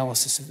some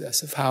analysis of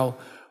this, of how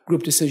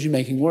group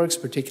decision-making works,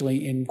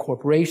 particularly in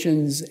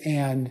corporations,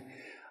 and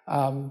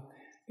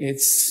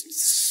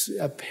it's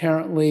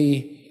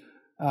apparently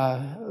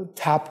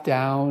top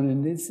down,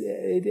 and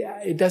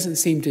it doesn't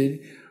seem to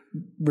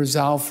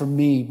resolve for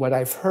me what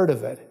I've heard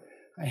of it.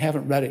 I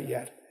haven't read it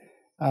yet.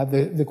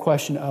 The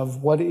question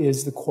of what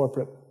is the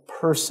corporate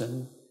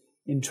person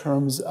in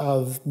terms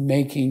of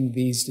making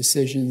these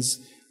decisions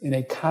in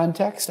a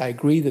context. I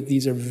agree that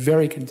these are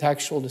very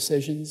contextual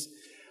decisions.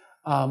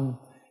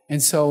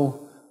 And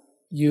so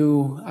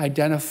you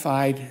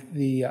identified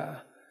the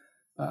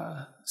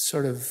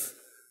sort of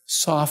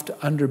soft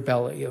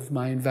underbelly of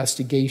my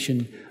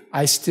investigation.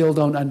 I still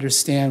don't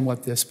understand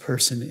what this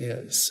person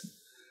is.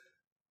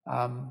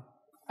 I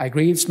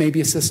agree it's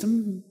maybe a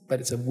system, but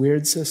it's a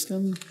weird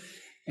system.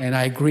 And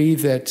I agree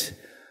that,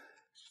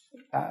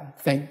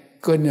 thank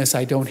goodness,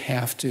 I don't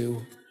have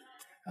to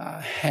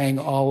hang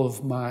all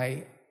of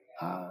my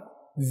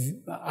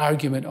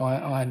argument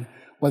on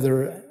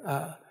whether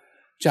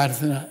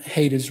Jonathan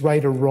Haidt is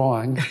right or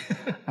wrong.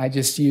 I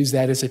just use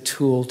that as a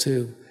tool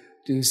to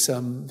do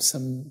some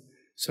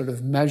sort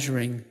of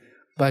measuring.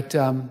 But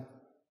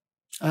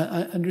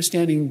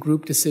understanding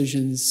group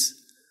decisions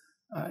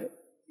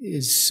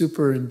is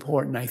super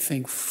important, I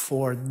think,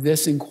 for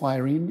this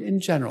inquiry in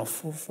general,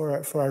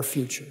 for our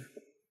future.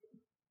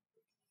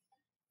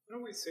 Why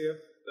don't we see if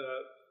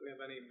we have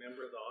any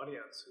member of the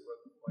audience who would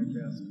like to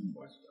ask a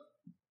question?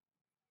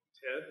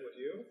 Ted, would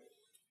you?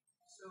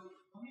 So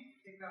let me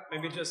pick up.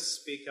 Maybe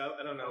just speak up.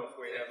 I don't know if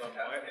we have a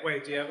mic.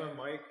 Wait, do you have a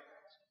mic?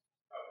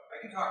 Oh,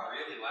 I can talk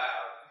really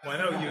loud. Well, I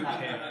know you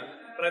can,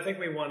 but I think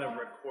we want to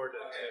record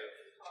it too.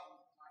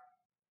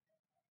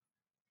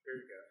 Here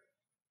you go.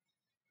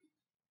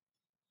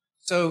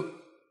 So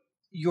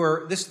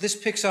this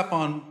picks up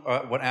on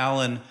what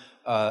Alan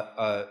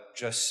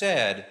just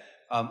said,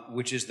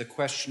 which is the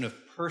question of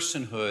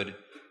personhood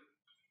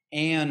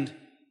and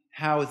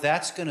how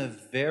that's going to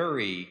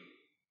vary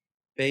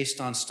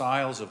based on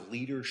styles of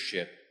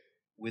leadership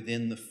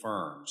within the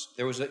firms.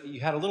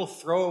 You had a little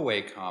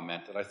throwaway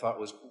comment that I thought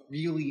was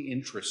really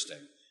interesting,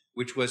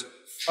 which was,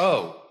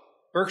 oh,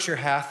 Berkshire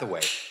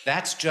Hathaway,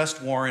 that's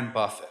just Warren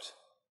Buffett.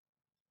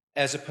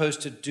 As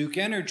opposed to Duke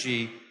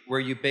Energy, where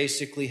you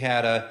basically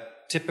had a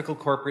typical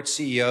corporate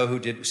CEO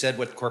who said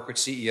what corporate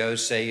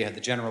CEOs say. You had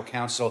the general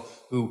counsel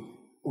who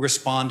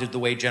responded the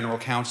way general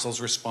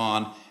counsels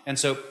respond. And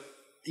so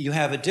you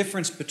have a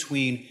difference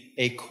between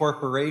a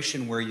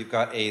corporation where you've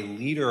got a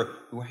leader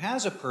who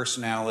has a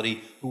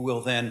personality who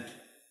will then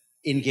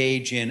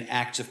engage in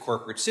acts of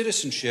corporate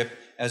citizenship,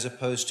 as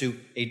opposed to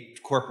a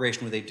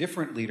corporation with a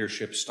different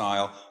leadership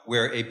style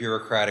where a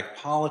bureaucratic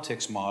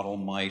politics model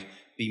might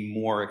be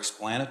more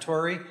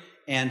explanatory.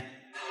 And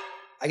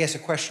I guess a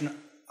question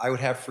I would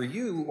have for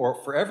you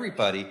or for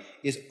everybody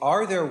is,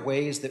 are there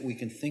ways that we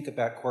can think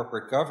about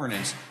corporate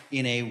governance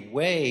in a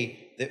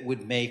way that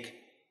would make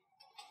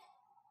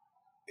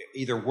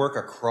either work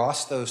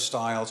across those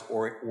styles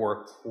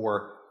or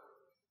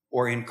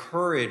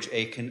encourage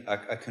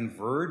a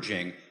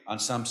converging on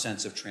some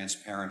sense of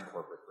transparent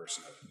corporate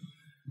personhood?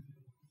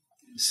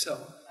 So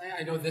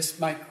I know this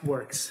mic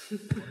works.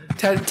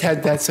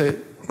 Ted, that's a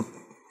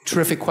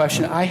terrific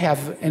question. I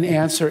have an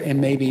answer,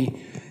 and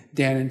maybe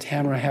Dan and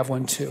Tamara have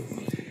one too.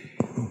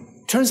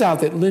 Turns out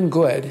that Lynn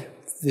Good,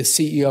 the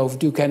CEO of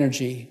Duke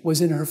Energy,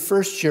 was in her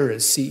first year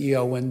as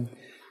CEO when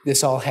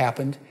this all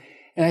happened.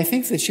 And I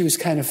think that she was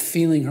kind of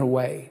feeling her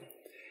way.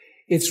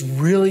 It's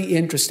really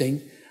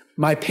interesting.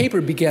 My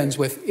paper begins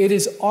with, it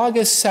is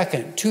August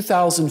 2nd,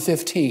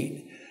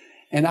 2015.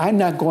 And I'm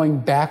not going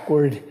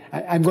backward.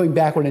 I'm going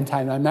backward in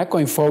time. I'm not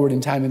going forward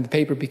in time in the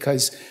paper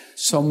because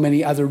so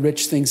many other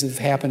rich things have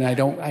happened.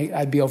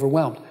 I'd be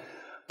overwhelmed.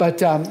 But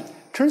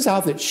turns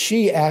out that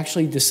she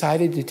actually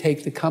decided to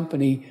take the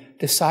company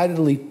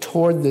decidedly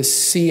toward the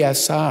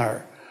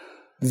CSR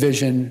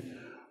vision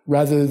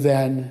rather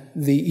than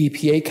the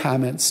EPA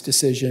comments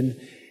decision,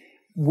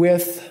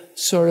 with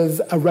sort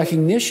of a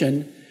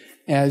recognition,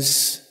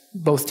 as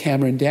both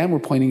Tamara and Dan were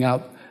pointing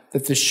out,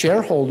 that the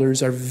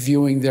shareholders are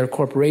viewing their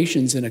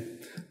corporations in a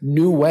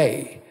new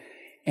way.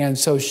 And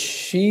so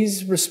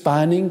she's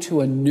responding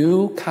to a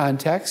new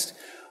context,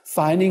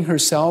 finding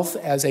herself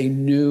as a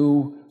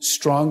new,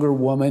 stronger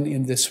woman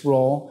in this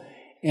role.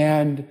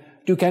 And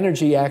Duke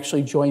Energy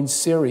actually joined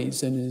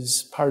Ceres and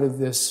is part of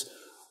this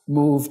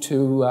move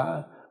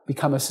to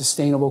become a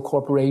sustainable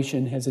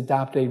corporation, has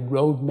adopted a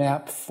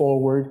roadmap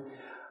forward.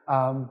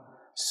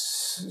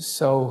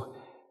 So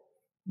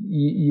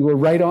you were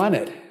right on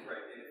it. Anybody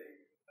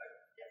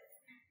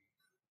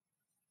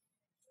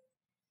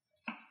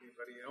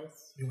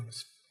else? You want to?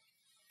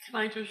 Can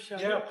I just show?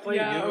 Yeah, please.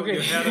 Yeah, okay.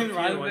 You had a few.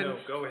 Rather I than- know.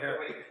 Go ahead.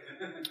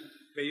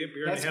 But you're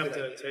going to have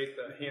to take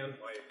the hand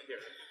mic here.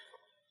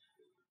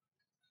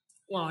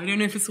 Well, I don't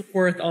know if it's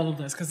worth all of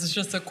this because it's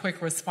just a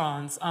quick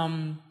response.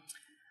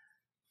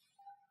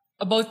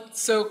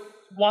 So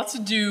what to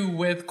do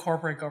with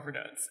corporate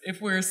governance?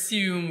 If we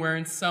assume we're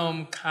in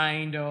some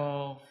kind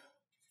of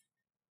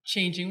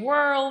changing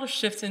world,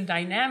 shift in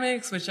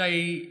dynamics, which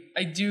I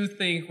do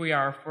think we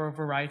are for a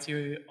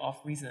variety of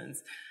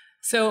reasons.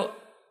 So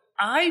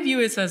I view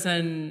it as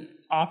an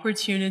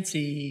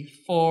opportunity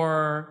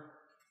for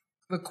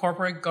the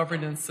corporate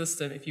governance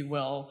system, if you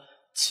will,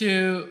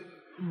 to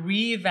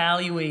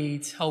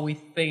reevaluate how we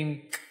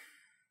think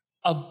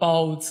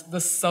about the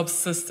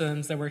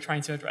subsystems that we're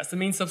trying to address. The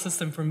main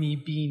subsystem for me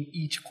being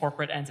each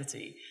corporate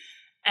entity.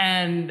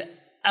 And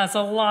as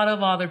a lot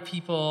of other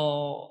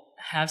people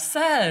have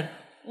said,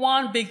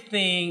 one big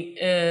thing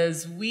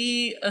is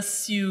we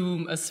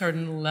assume a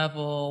certain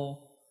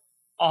level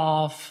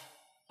of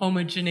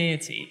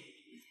homogeneity.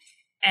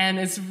 And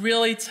it's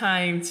really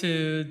time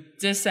to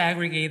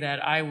disaggregate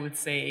that, I would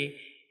say.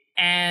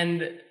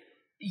 And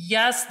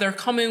yes, they're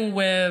coming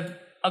with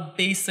a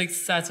basic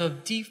set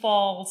of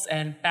defaults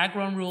and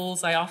background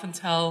rules. I often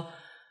tell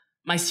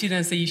my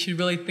students that you should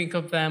really think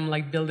of them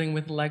like building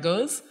with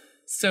Legos.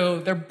 So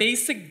they're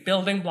basic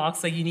building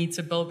blocks that you need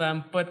to build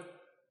them. But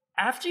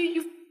after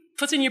you've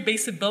put in your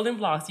basic building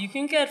blocks, you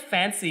can get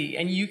fancy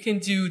and you can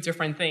do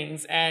different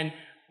things. And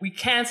we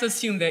can't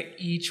assume that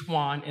each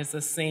one is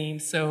the same.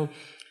 So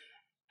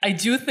I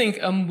do think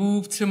a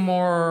move to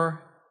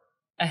more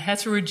a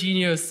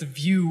heterogeneous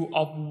view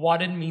of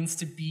what it means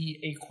to be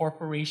a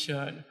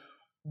corporation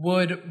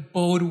would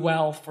bode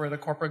well for the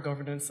corporate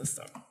governance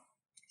system.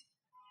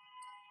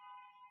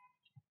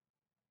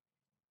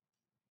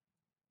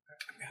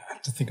 I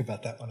have to think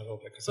about that one a little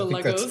bit. So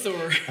Legos,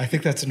 or I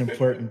think that's an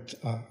important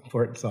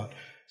thought.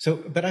 So,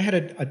 but I had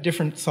a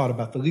different thought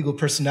about the legal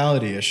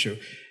personality issue,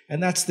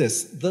 and that's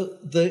this: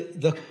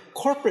 the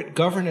corporate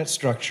governance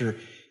structure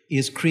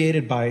is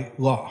created by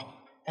law,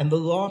 and the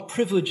law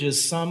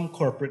privileges some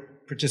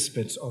corporate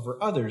participants over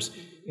others.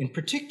 In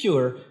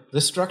particular, the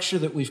structure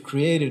that we've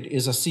created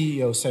is a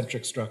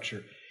CEO-centric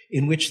structure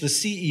in which the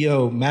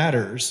CEO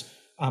matters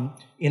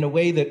in a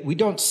way that we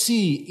don't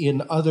see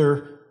in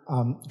other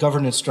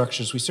governance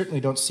structures. We certainly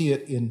don't see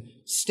it in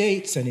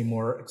states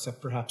anymore,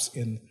 except perhaps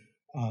in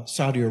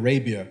Saudi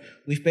Arabia.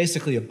 We've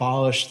basically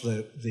abolished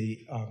the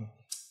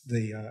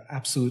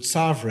absolute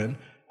sovereign,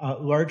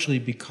 largely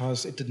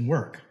because it didn't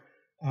work.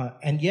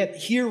 And yet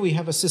here we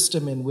have a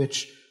system in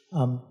which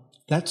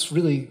that's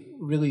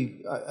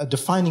really a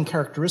defining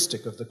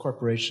characteristic of the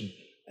corporation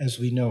as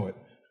we know it.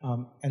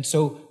 And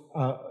so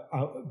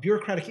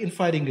bureaucratic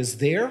infighting is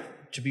there,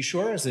 to be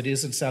sure, as it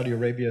is in Saudi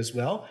Arabia as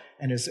well,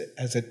 and as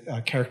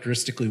it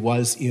characteristically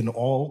was in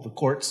all the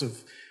courts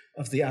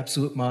of the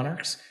absolute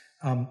monarchs.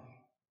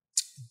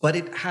 But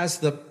it has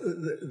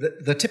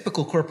the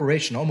typical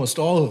corporation, almost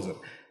all of them,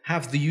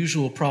 have the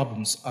usual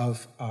problems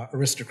of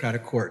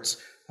aristocratic courts.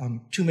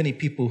 Too many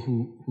people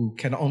who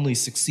can only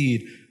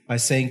succeed by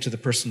saying to the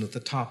person at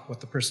the top what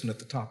the person at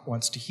the top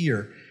wants to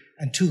hear,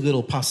 and too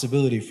little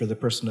possibility for the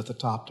person at the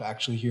top to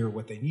actually hear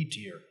what they need to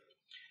hear.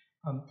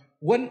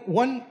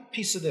 One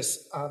piece of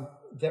this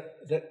that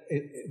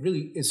it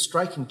really is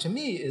striking to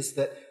me is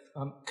that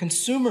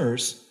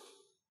consumers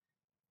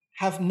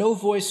have no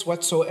voice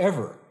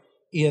whatsoever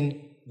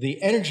in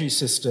the energy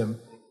system,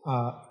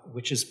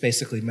 which is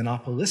basically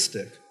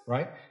monopolistic,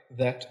 right?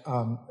 That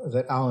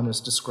Alan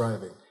is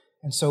describing.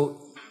 And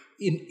so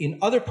in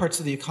other parts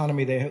of the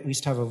economy, they at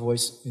least have a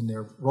voice in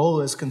their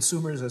role as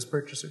consumers, as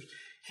purchasers.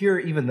 Here,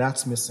 even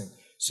that's missing.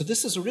 So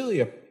this is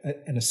really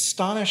an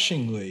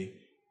astonishingly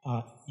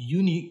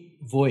unique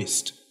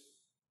voiced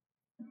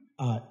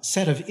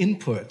set of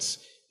inputs,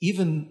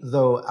 even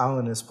though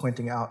Alan is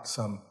pointing out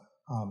some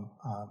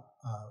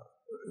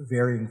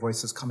varying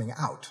voices coming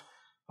out.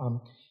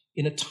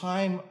 In a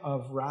time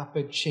of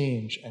rapid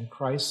change and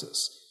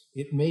crisis,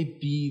 it may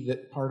be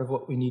that part of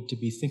what we need to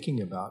be thinking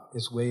about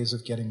is ways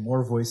of getting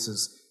more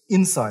voices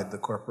inside the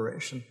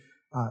corporation,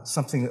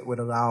 something that would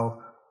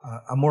allow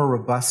a more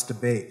robust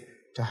debate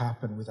to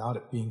happen without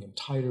it being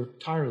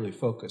entirely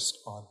focused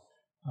on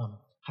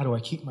how do I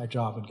keep my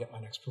job and get my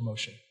next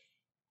promotion.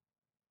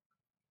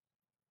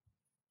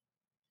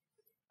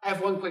 I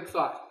have one quick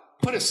thought.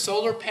 Put a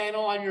solar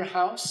panel on your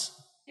house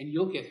and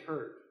you'll get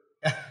heard.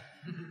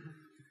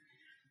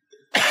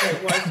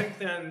 Okay, well, I think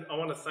then I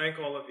want to thank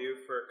all of you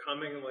for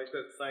coming. I'd like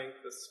to thank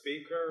the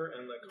speaker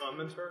and the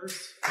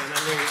commenters. And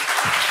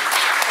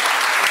then